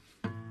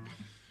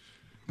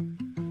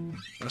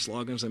 That's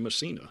Loggins and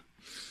Messina.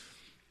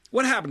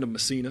 What happened to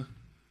Messina?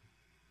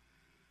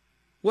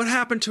 What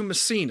happened to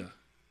Messina?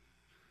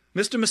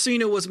 Mr.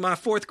 Messina was my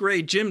 4th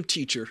grade gym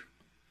teacher.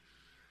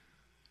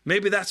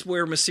 Maybe that's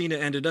where Messina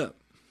ended up.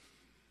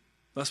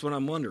 That's what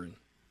I'm wondering.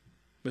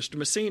 Mr.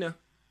 Messina.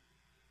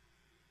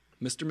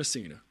 Mr.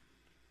 Messina.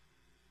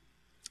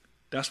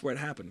 That's where it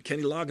happened.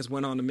 Kenny Loggins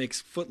went on to make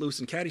Footloose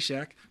and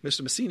Caddyshack.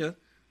 Mr. Messina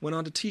went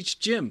on to teach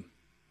gym.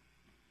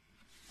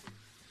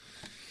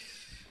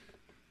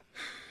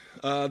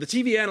 The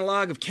TV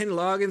analog of Kenny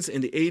Loggins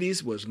in the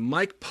 80s was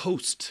Mike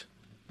Post.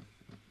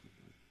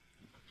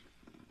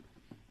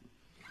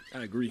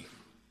 I agree.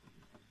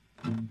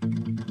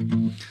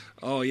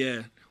 Oh,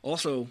 yeah.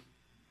 Also,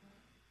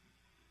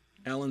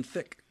 Alan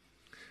Thicke.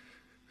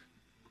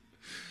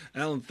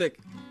 Alan Thicke.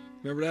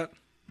 Remember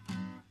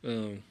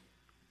that?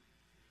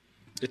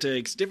 It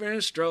takes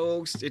different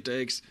strokes. It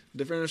takes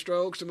different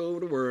strokes to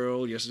move the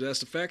world. Yes, it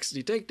has effects.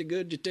 You take the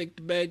good, you take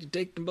the bad, you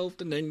take them both,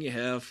 and then you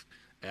have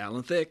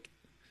Alan Thicke.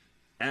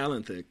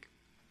 Alan Thicke.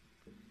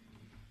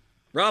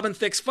 Robin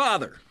Thicke's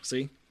father.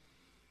 See?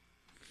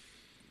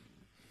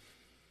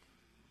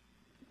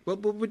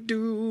 What would we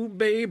do,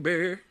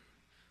 baby,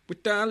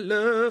 without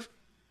love?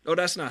 Oh,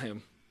 that's not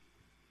him.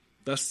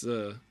 That's,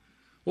 what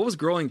was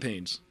Growing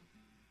Pains?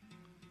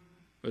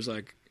 It was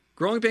like,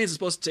 Growing Pains is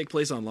supposed to take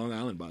place on Long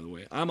Island, by the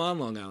way. I'm on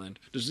Long Island.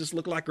 Does this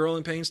look like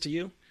Growing Pains to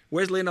you?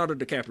 Where's Leonardo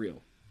DiCaprio?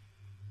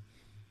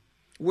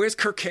 Where's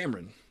Kirk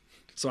Cameron?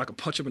 So I can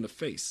punch him in the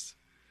face.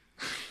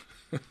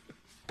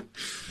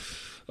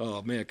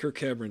 Oh, man, Kirk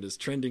Cameron is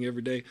trending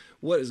every day.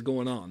 What is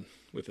going on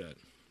with that?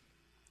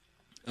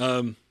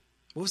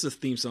 What was the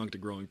theme song to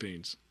Growing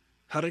Pains?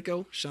 How'd it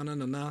go?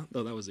 Sha-na-na-na?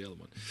 No, that was the other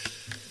one.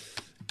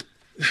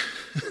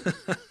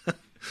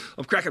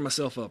 I'm cracking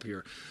myself up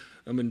here.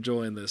 I'm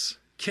enjoying this.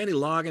 Kenny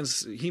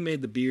Loggins, he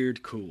made the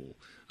beard cool,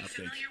 I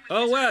think.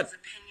 Oh, what?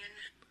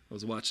 I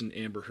was watching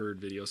Amber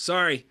Heard video.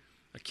 Sorry,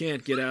 I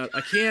can't get out.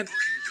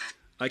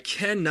 I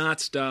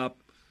cannot stop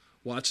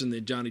watching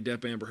the Johnny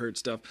Depp Amber Heard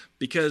stuff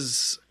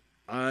because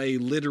I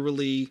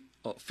literally,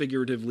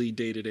 figuratively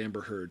dated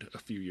Amber Heard a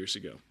few years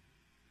ago.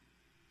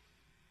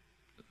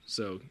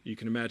 So you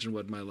can imagine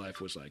what my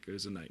life was like. It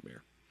was a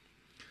nightmare.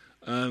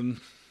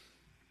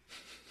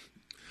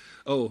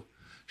 Oh,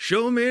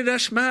 show me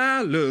that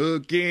smile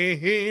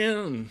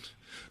again.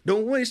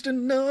 Don't waste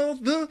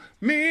another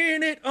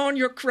minute on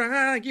your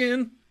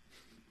crying.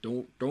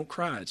 Don't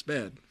cry. It's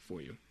bad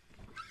for you.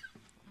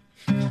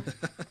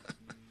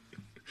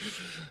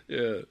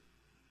 Yeah,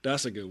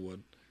 that's a good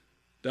one.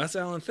 That's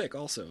Alan Thicke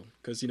also,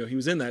 because, he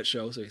was in that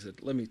show, so he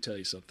said, let me tell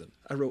you something.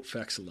 I wrote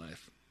Facts of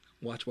Life.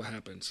 Watch what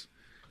happens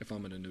if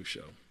I'm in a new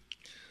show.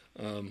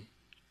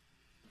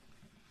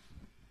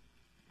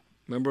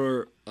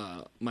 Remember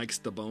Mike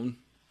Stabone?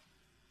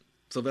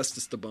 Sylvester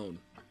Stallone.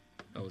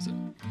 That was it.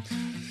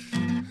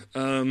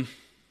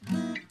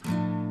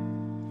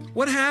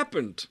 What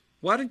happened?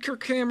 Why did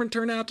Kirk Cameron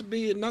turn out to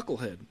be a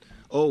knucklehead?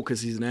 Oh,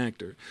 because he's an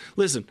actor.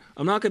 Listen,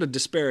 I'm not going to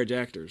disparage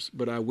actors,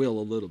 but I will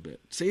a little bit.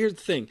 See, here's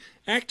the thing.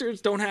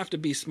 Actors don't have to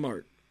be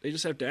smart. They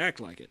just have to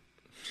act like it.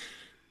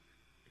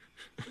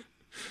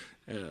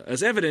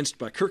 As evidenced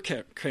by Kirk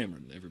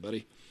Cameron,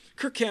 everybody.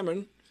 Kirk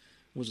Cameron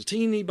was a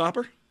teeny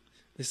bopper.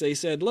 He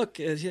said, look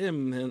at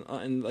him,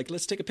 and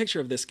let's take a picture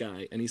of this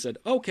guy. And he said,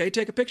 okay,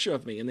 take a picture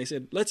of me. And they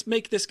said, let's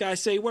make this guy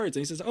say words.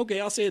 And he says, okay,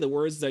 I'll say the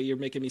words that you're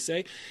making me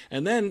say.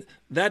 And then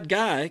that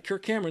guy,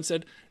 Kirk Cameron,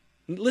 said,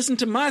 listen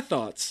to my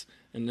thoughts.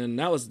 And then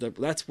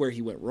that's where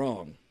he went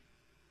wrong.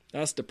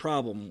 That's the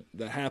problem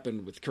that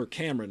happened with Kirk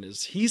Cameron,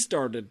 is he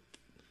started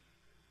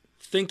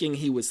thinking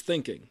he was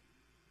thinking.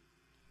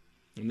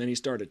 And then he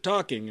started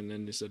talking, and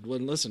then he said, well,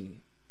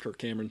 listen, Kirk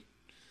Cameron,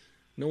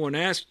 no one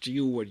asked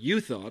you what you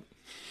thought.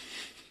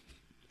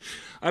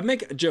 I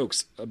make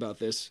jokes about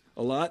this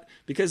a lot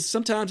because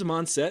sometimes I'm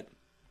on set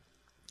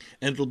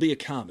and it'll be a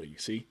comedy,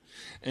 see?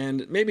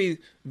 And maybe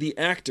the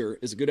actor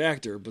is a good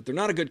actor, but they're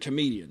not a good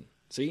comedian,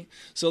 see?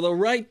 So they'll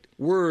write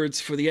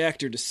words for the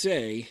actor to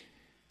say,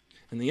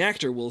 and the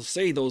actor will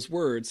say those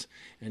words,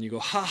 and you go,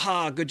 ha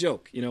ha, good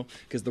joke,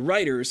 because the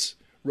writers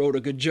wrote a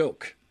good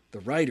joke. The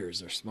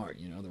writers are smart,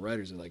 The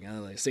writers are like,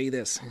 say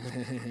this,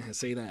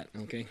 say that,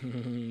 okay?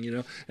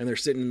 And they're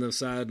sitting on the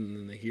side, and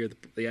then they hear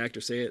the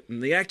actor say it,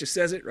 and the actor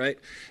says it, right?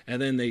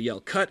 And then they yell,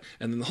 cut,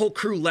 and then the whole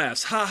crew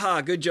laughs. Ha ha,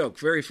 good joke,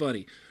 very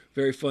funny,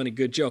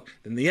 good joke.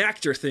 And the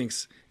actor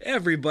thinks,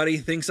 everybody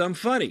thinks I'm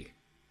funny.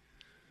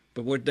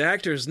 But what the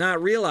actor is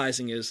not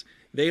realizing is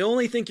they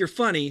only think you're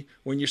funny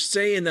when you're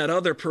saying that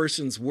other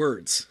person's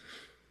words.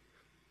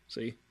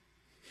 See?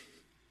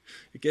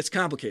 It gets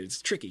complicated.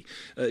 It's tricky.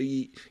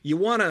 You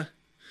want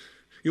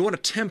to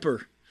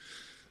temper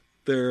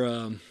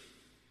their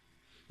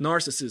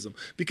narcissism.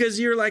 Because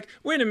you're like,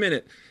 wait a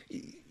minute.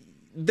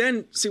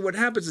 Then, see, what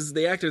happens is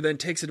the actor then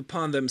takes it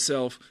upon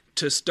themselves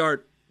to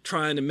start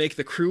trying to make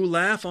the crew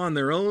laugh on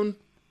their own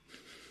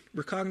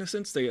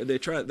recognizance. They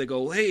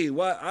go, hey,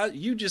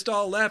 you just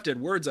all laughed at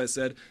words I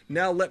said.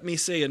 Now let me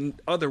say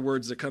other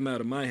words that come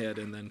out of my head.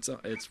 And then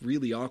it's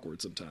really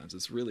awkward sometimes.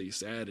 It's really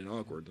sad and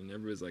awkward. And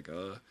everybody's like,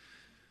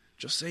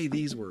 just say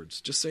these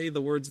words. Just say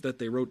the words that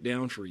they wrote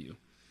down for you.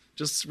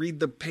 Just read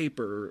the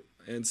paper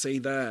and say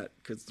that,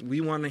 because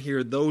we want to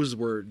hear those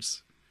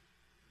words,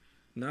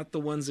 not the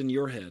ones in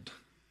your head.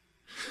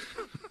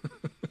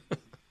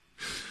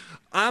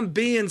 I'm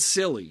being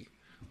silly,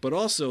 but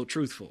also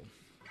truthful.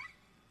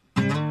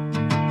 I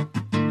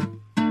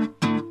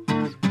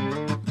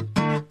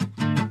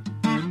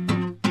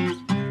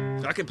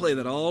can play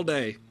that all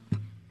day.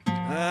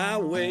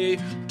 Highway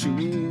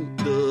to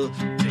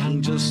the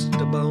Dangerous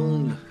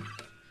Bone.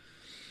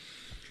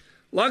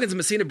 Loggins and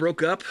Messina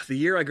broke up the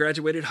year I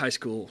graduated high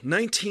school,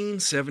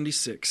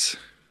 1976.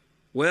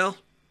 Well,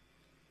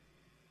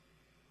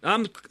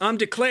 I'm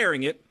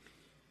declaring it.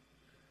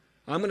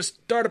 I'm going to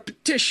start a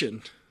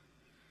petition.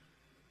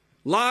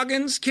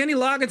 Kenny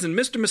Loggins and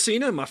Mr.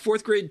 Messina, my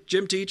 4th grade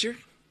gym teacher,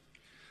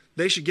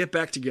 they should get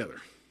back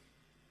together.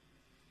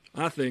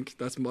 I think.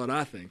 That's what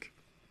I think.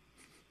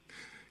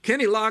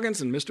 Kenny Loggins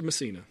and Mr.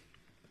 Messina.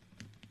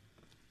 I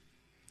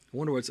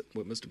wonder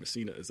what Mr.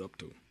 Messina is up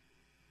to.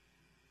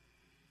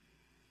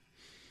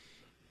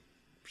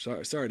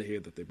 Sorry to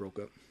hear that they broke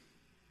up.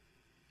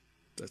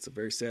 That's a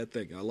very sad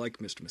thing. I like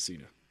Mr.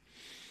 Messina.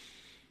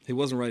 He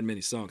wasn't writing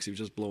many songs. He was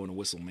just blowing a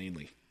whistle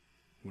mainly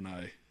when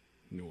I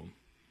knew him.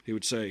 He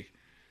would say,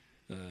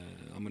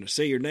 I'm going to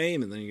say your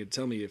name, and then you could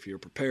tell me if you're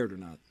prepared or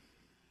not.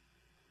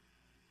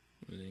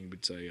 And then he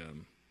would say,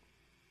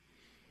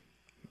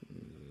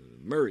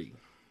 Murray,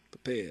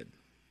 prepared.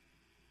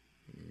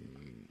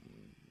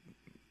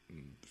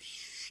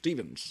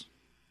 Stevens,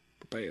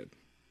 prepared.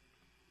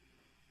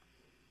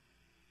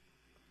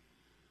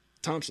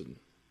 Thompson,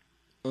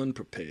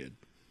 unprepared.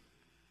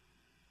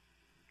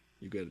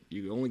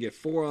 You only get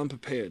 4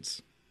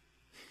 unprepareds.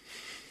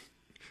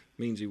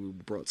 Means you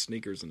brought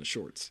sneakers and the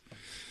shorts.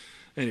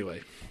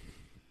 Anyway,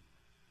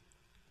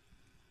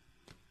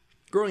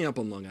 growing up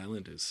on Long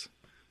Island is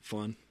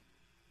fun.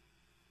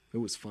 It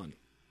was fun.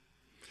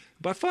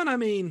 By fun, I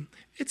mean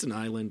it's an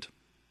island,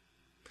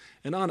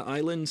 and on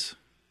islands,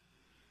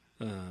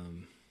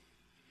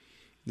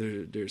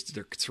 they're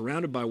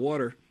surrounded by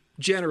water.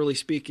 Generally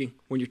speaking,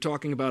 when you're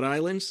talking about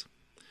islands,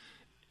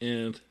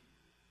 and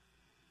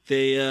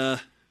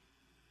they're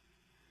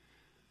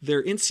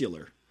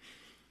insular,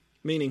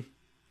 meaning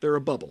they're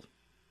a bubble,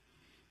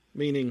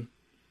 meaning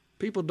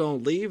people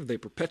don't leave, they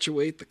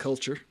perpetuate the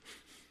culture.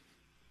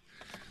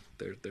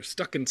 They're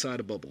stuck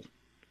inside a bubble,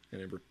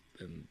 and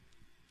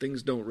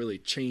things don't really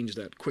change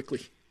that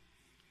quickly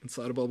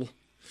inside a bubble.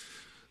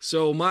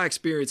 So my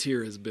experience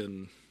here has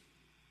been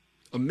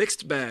a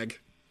mixed bag,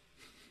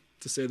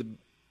 to say the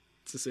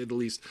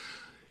least.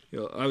 You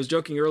know, I was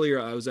joking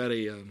earlier. I was at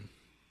a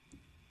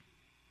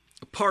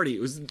party.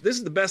 This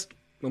is the best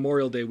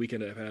Memorial Day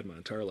weekend I've had in my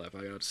entire life,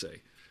 I got to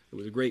say. It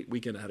was a great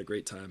weekend. I had a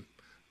great time.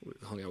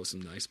 I hung out with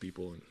some nice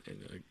people,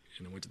 and I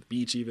went to the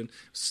beach even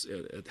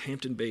at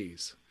Hampton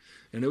Bays,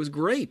 and it was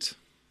great.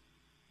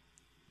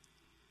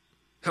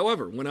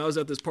 However, when I was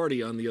at this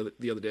party on the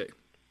other day,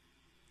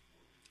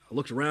 I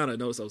looked around. I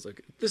noticed, I was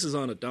like, this is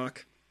on a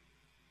dock.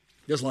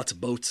 There's lots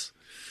of boats.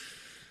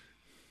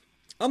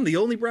 I'm the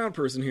only brown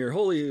person here.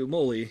 Holy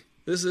moly.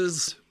 This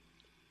is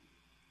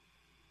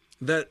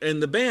that.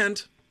 And the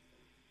band,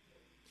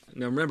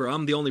 now remember,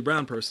 I'm the only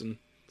brown person.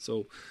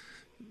 So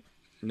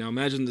now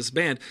imagine this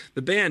band.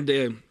 The band,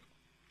 they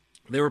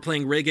were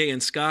playing reggae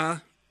and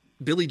ska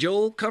Billy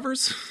Joel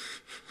covers.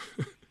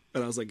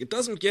 And I was like, it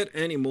doesn't get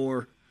any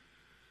more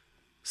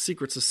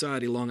secret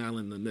society Long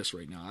Island than this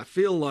right now. I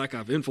feel like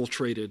I've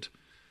infiltrated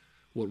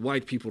what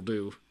white people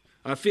do.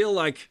 I feel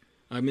like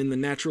I'm in the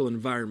natural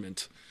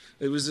environment.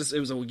 It was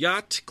a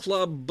yacht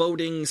club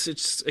boating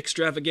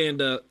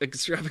extravaganza,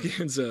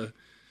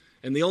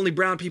 and the only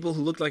brown people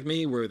who looked like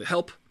me were the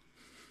help,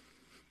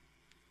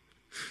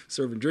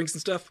 serving drinks and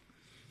stuff.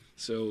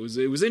 So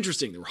it was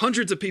interesting. There were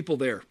hundreds of people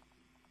there,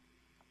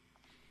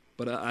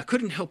 but I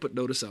couldn't help but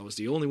notice I was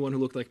the only one who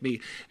looked like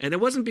me, and it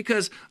wasn't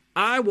because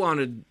I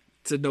wanted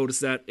to notice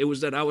that. It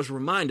was that I was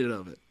reminded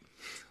of it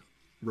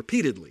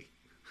repeatedly.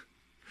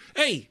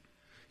 Hey,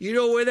 you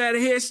know where that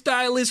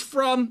hairstyle is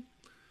from?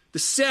 The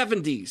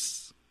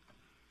 70s.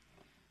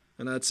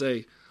 And I'd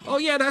say, oh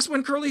yeah, that's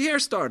when curly hair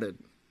started.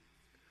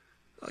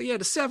 Oh yeah,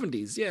 the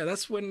 70s. Yeah,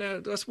 that's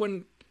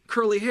when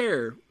curly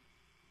hair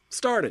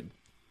started.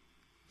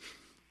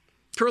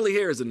 Curly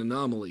hair is an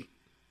anomaly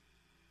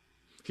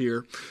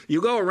here.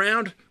 You go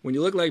around when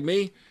you look like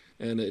me,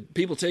 and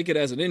people take it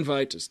as an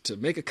invite to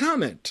make a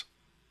comment.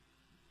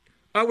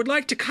 I would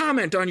like to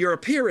comment on your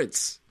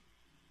appearance.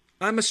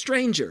 I'm a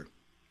stranger.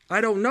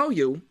 I don't know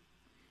you,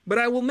 but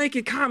I will make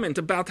a comment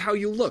about how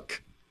you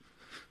look.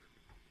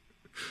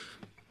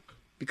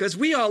 Because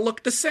we all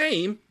look the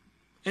same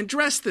and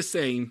dress the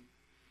same.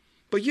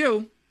 But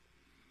you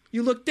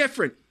You look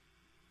different.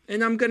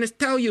 And I'm going to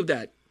tell you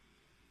that.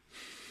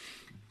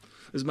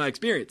 This is my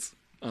experience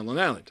on Long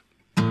Island.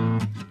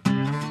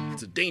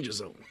 It's a danger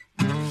zone.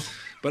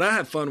 But I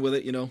have fun with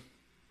it, you know.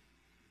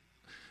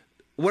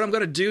 What I'm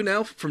going to do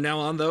now, from now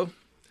on, though,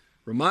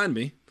 remind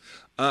me,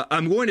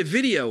 I'm going to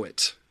video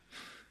it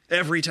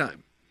every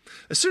time.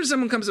 As soon as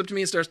someone comes up to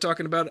me and starts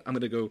talking about it, I'm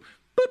going to go,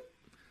 boop.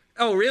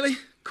 Oh, really?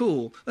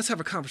 Cool. Let's have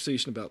a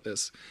conversation about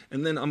this.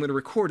 And then I'm going to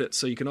record it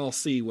so you can all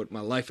see what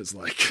my life is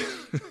like.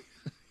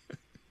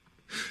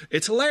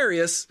 It's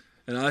hilarious,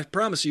 and I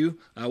promise you,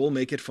 I will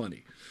make it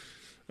funny.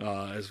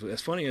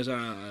 As funny as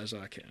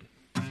I can.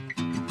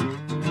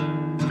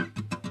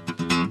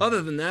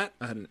 Other than that,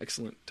 I had an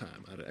excellent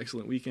time. I had an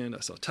excellent weekend.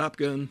 I saw Top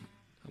Gun.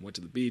 I went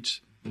to the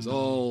beach. It was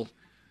all...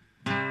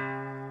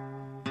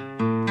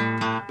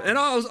 And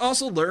I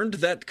also learned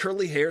that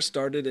curly hair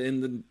started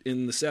in the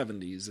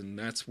 70s, and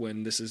that's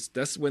when this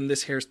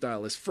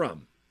hairstyle is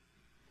from.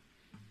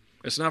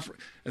 It's not.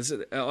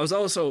 I was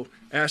also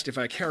asked if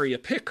I carry a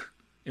pick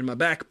in my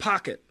back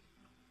pocket.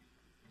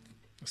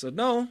 I said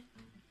no.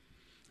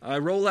 I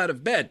roll out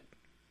of bed.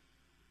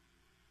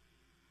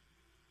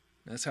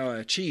 That's how I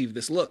achieve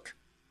this look.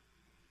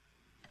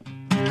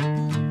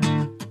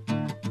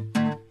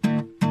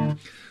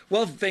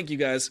 Well, thank you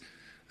guys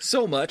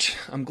so much.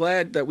 I'm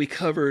glad that we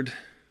covered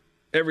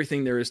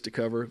everything there is to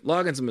cover.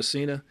 Loggins and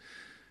Messina,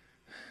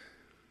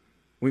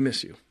 we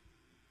miss you.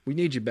 We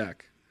need you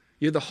back.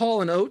 You're the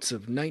Hall & Oates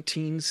of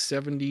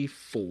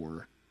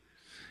 1974.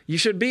 You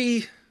should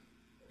be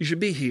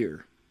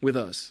here with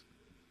us,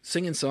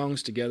 singing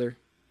songs together.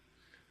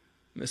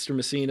 Mr.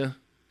 Messina,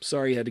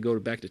 sorry you had to go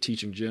back to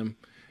teaching gym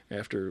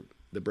after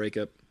the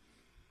breakup.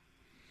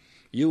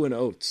 You and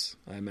Oates,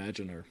 I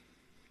imagine, are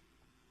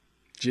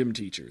gym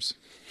teachers.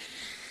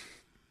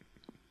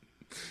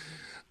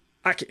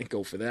 I can't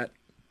go for that.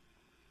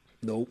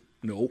 No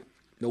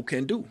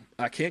can do.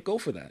 I can't go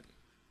for that.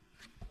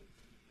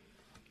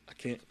 I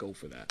can't go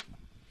for that.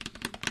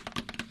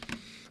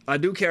 I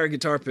do carry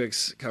guitar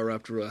picks,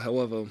 Chiroptera.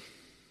 However,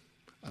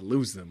 I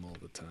lose them all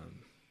the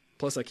time.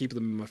 Plus, I keep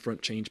them in my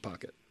front change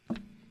pocket.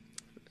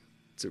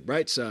 It's the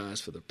right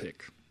size for the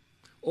pick.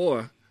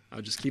 Or,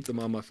 I'll just keep them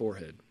on my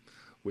forehead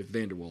with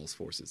Van der Waals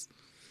forces.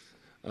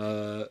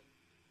 I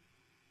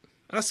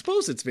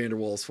suppose it's Van der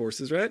Waals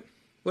forces, right?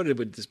 What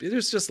would this be?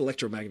 There's just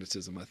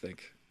electromagnetism, I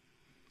think,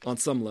 on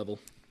some level.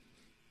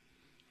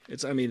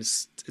 It's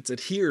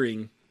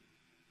adhering.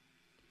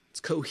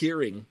 It's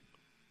cohering.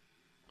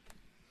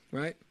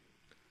 Right?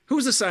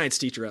 Who's a science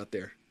teacher out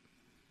there?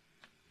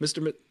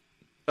 Mr.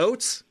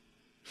 Oates?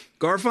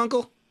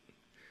 Garfunkel?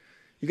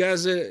 You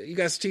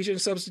guys teaching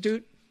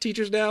substitute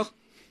teachers now?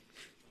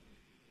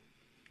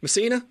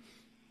 Messina?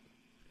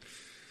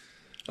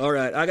 All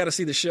right, I got to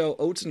see the show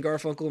Oates and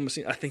Garfunkel and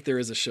Messina. I think there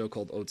is a show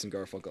called Oates and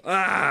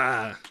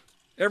Garfunkel.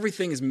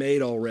 Everything is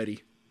made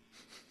already.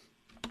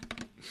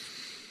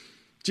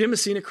 Jim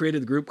Messina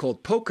created the group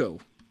called Poco.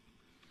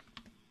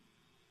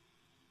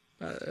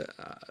 A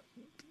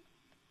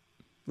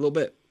little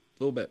bit.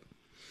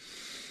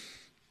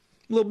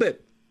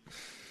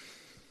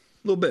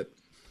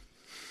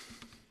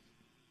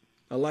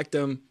 I like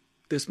them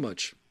this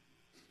much.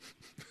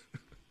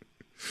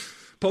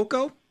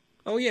 Poco?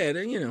 Oh yeah,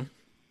 you know.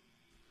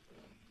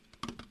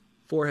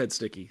 Forehead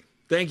sticky.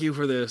 Thank you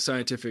for the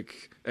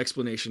scientific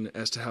explanation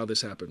as to how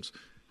this happens.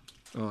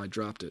 Oh, I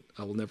dropped it.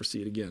 I will never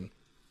see it again.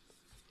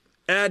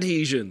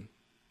 Adhesion.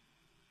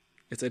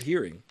 It's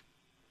adhering.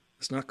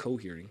 It's not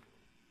cohering.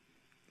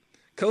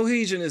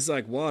 Cohesion is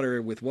like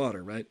water with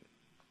water, right?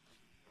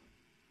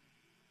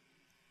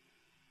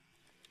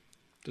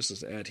 This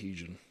is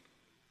adhesion.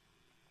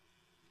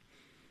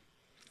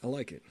 I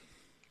like it.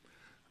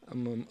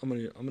 I'm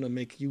gonna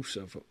make use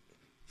of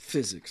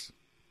physics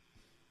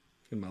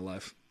in my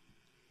life.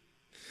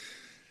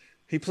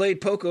 He played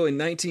with Poco in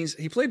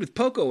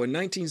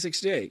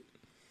 1968.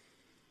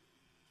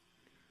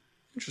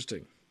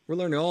 Interesting. We're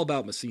learning all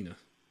about Messina.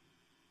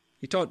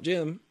 He taught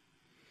gym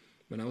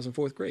when I was in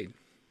 4th grade.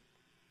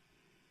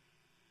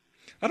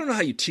 I don't know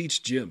how you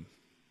teach gym.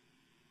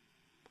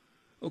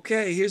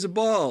 Okay, here's a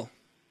ball.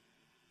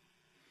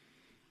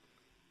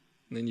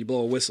 And then you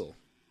blow a whistle.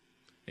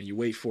 And you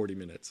wait 40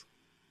 minutes.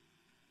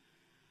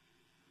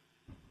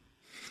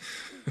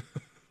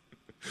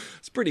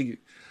 It's pretty...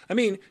 I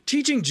mean,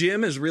 teaching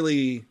gym is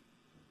really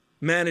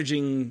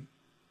managing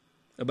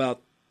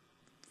about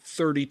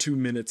 32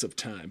 minutes of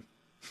time.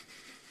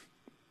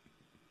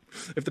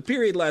 If the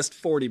period lasts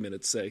 40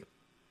 minutes, say,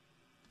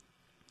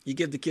 you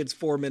give the kids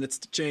 4 minutes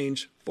to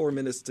change, 4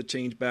 minutes to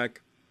change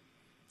back,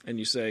 and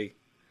you say,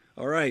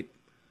 all right,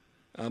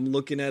 I'm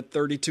looking at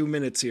 32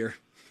 minutes here,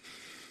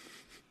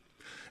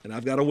 and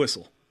I've got a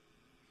whistle.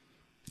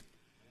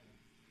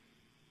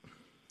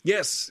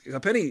 Yes,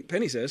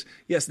 Penny says,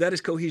 yes, that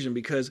is cohesion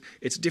because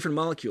it's different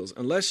molecules.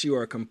 Unless you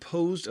are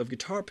composed of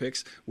guitar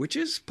picks, which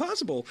is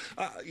possible.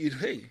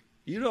 Hey,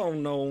 you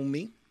don't know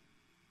me.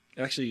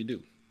 Actually, you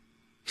do.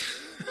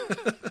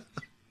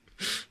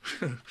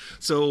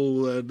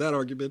 So that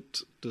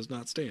argument does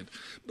not stand.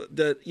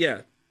 But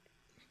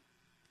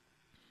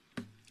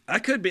I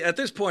could be at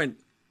this point.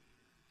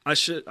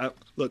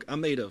 Look.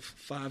 I'm made of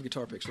 5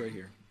 guitar picks right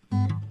here.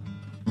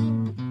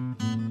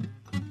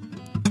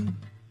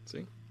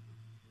 See?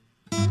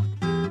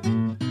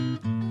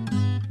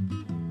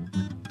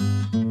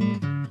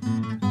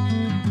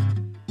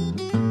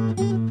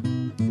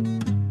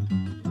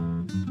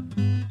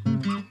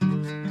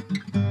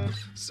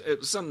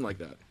 Something like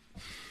that.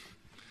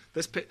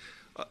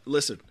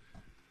 Listen,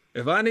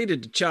 if I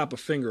needed to chop a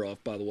finger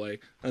off, by the way,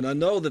 and I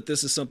know that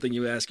this is something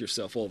you ask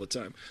yourself all the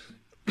time,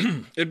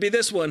 it'd be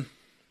this one.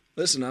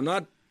 Listen, I'm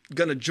not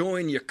going to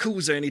join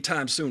Yakuza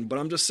anytime soon, but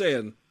I'm just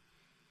saying,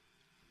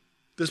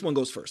 this one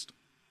goes first.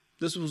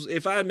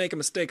 If I make a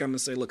mistake, I'm going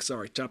to say, look,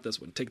 sorry, chop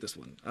this one, take this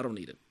one. I don't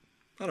need it.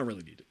 I don't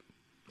really need it.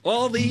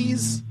 All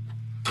these,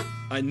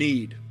 I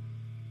need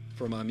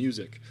for my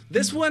music.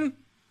 This one,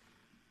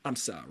 I'm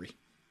sorry.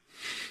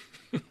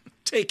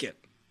 Take it.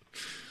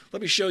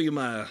 Let me show you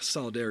my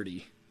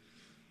solidarity.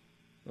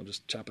 I'll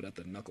just chop it at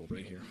the knuckle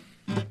right here.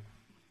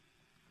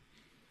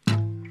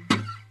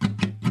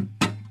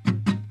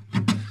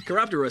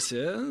 Chiroptera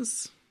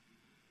says,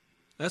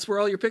 that's where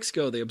all your picks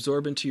go. They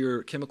absorb into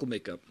your chemical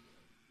makeup.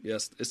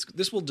 Yes,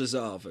 this will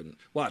dissolve. And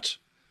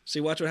watch. See,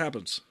 watch what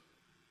happens.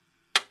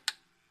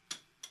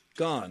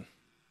 Gone.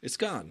 It's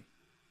gone.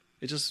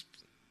 It just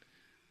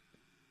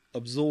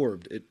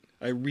absorbed it.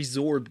 I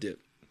resorbed it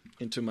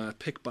into my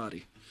pick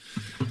body.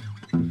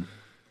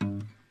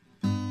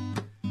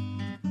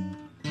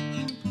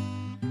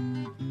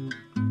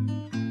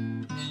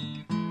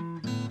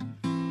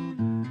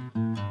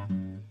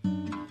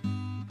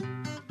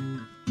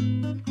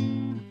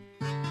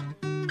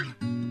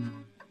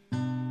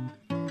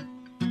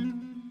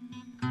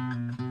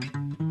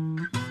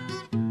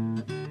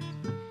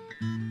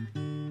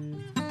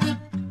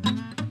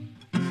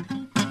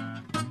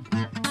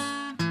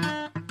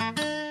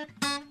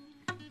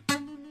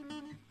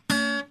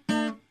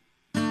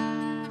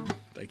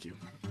 Thank you.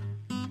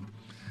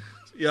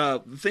 Yeah,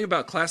 the thing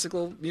about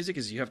classical music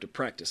is you have to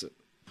practice it.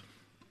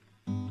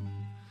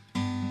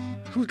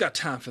 Who's got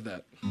time for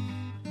that?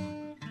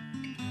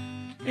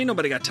 Ain't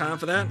nobody got time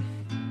for that.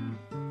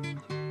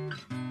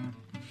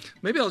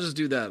 Maybe I'll just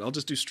do that. I'll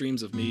just do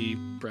streams of me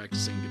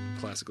practicing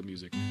classical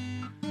music.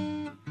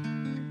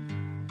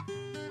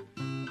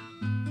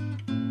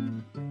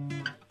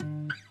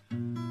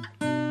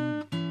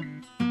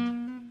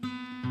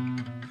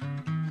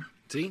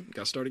 See?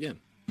 Gotta start again.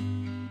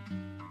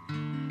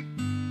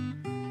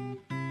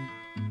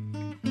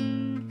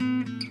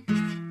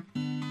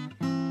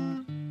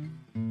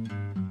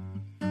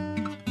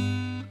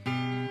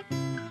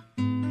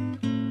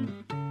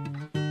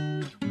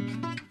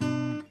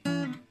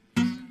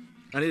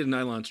 I need a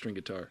nylon string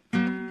guitar.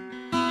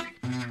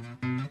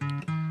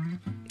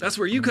 That's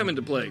where you come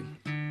into play.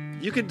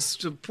 You can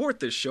support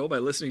this show by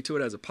listening to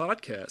it as a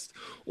podcast,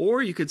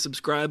 or you could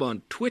subscribe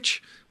on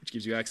Twitch, which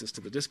gives you access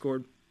to the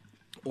Discord,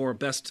 or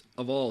best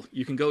of all,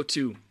 you can go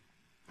to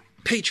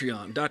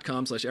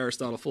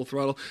patreon.com/Aristotle Full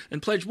Throttle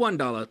and pledge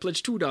 $1,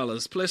 pledge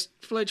 $2,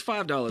 pledge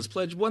 $5,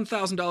 pledge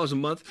 $1,000 a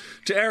month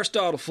to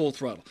Aristotle Full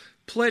Throttle.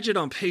 Pledge it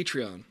on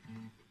Patreon.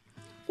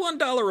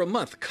 $1 a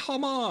month.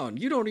 Come on.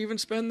 You don't even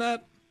spend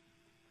that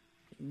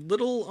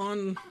little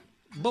on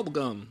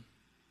bubblegum.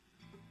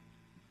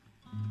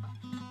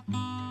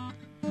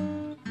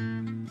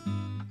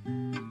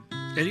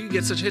 And you can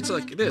get such hits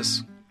like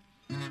this.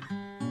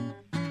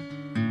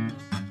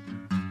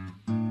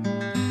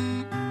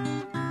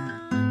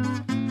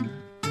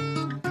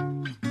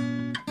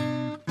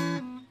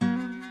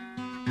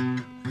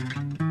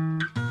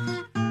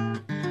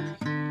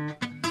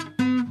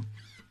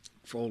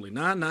 For only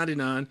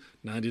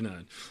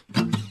 $9.99.99.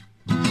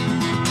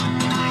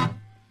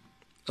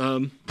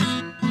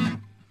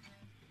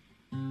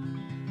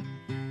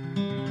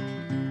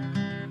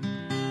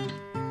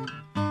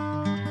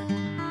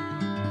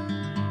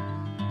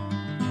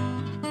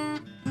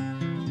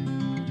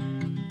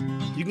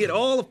 You can get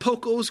all of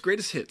Poco's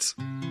greatest hits.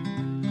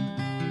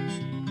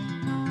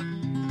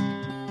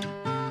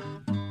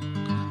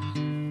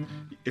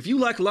 If you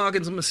like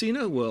Loggins and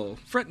Messina, well,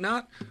 fret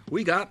not.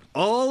 We got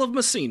all of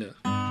Messina.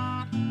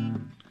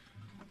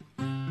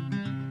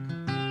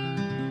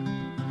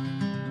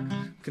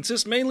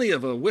 Consists mainly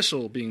of a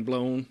whistle being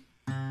blown.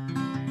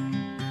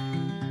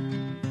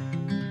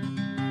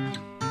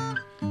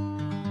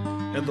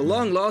 And the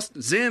long-lost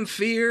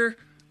Zamfir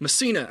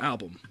Messina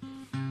album.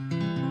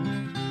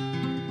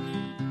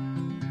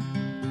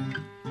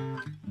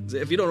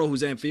 If you don't know who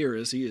Zamfir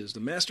is, he is the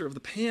master of the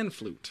pan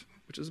flute,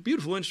 which is a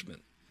beautiful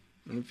instrument.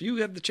 And if you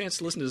have the chance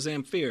to listen to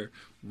Zamfir,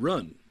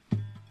 run.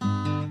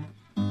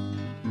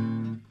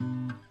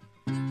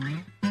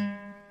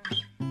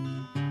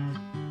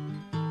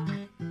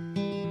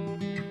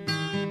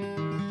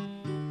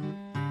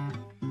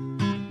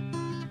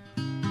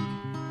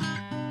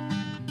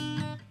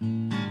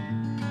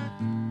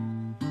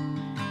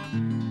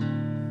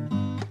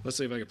 Let's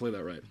see if I can play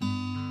that right.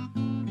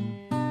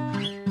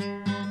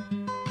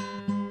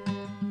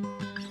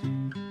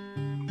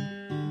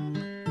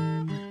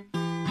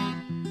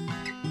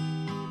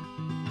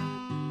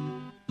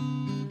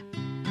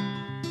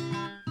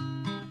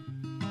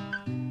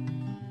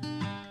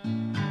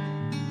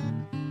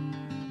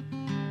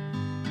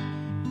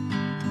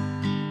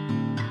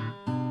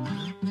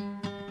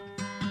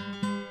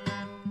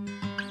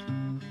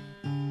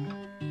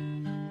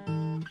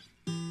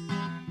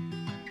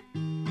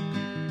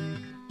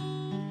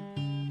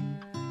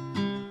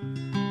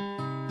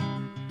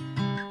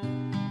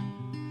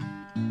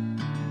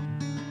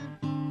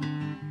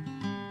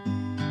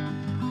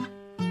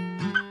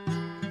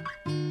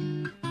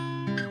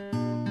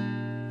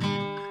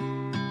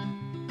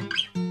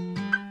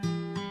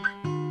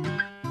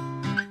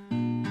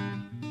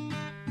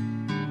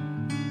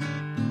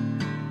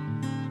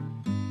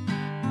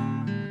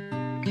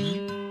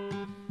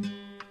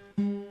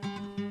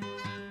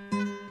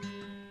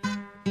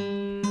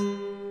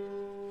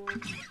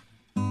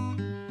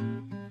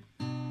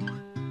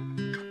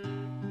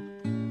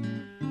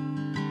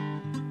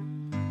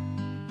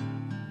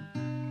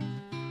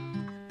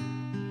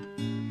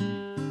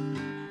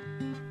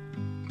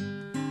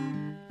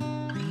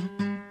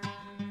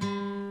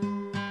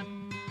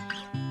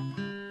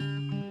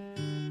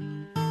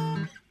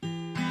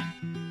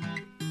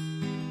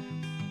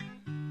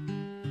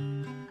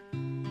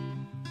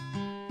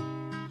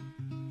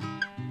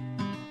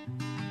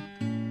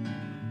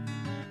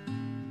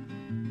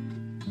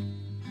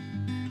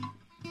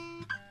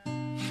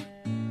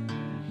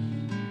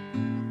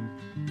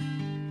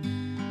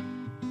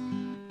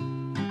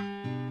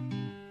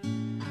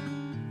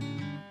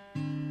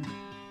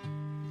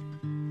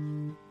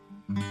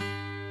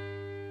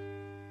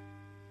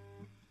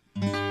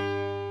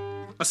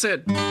 I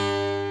said,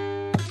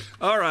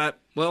 all right,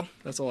 well,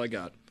 that's all I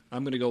got.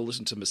 I'm going to go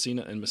listen to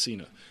Messina and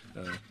Messina.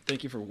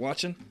 Thank you for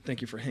watching. Thank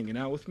you for hanging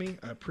out with me.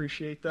 I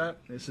appreciate that.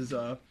 This is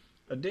a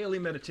daily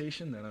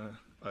meditation that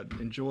I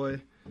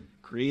enjoy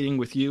creating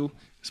with you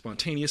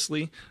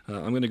spontaneously.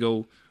 I'm going to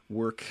go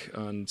work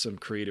on some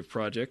creative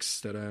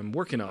projects that I'm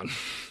working on,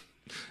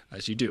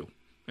 as you do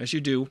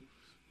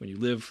when you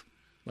live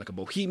like a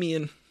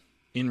bohemian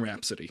in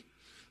Rhapsody.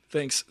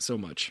 Thanks so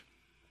much.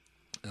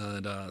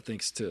 And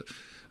thanks to,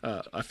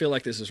 I feel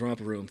like this is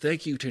Romper Room.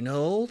 Thank you to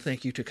Noel.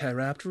 Thank you to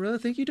Chiroptera.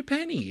 Thank you to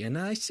Penny. And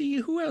I see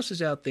who else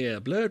is out there.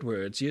 Blurred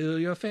Words.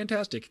 You're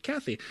fantastic.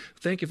 Kathy,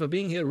 thank you for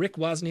being here. Rick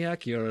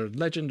Wozniak, your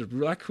legend of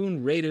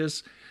Raccoon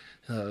Raiders.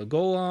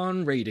 Go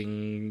on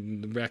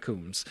raiding the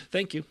raccoons.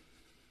 Thank you.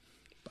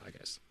 Bye,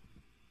 guys.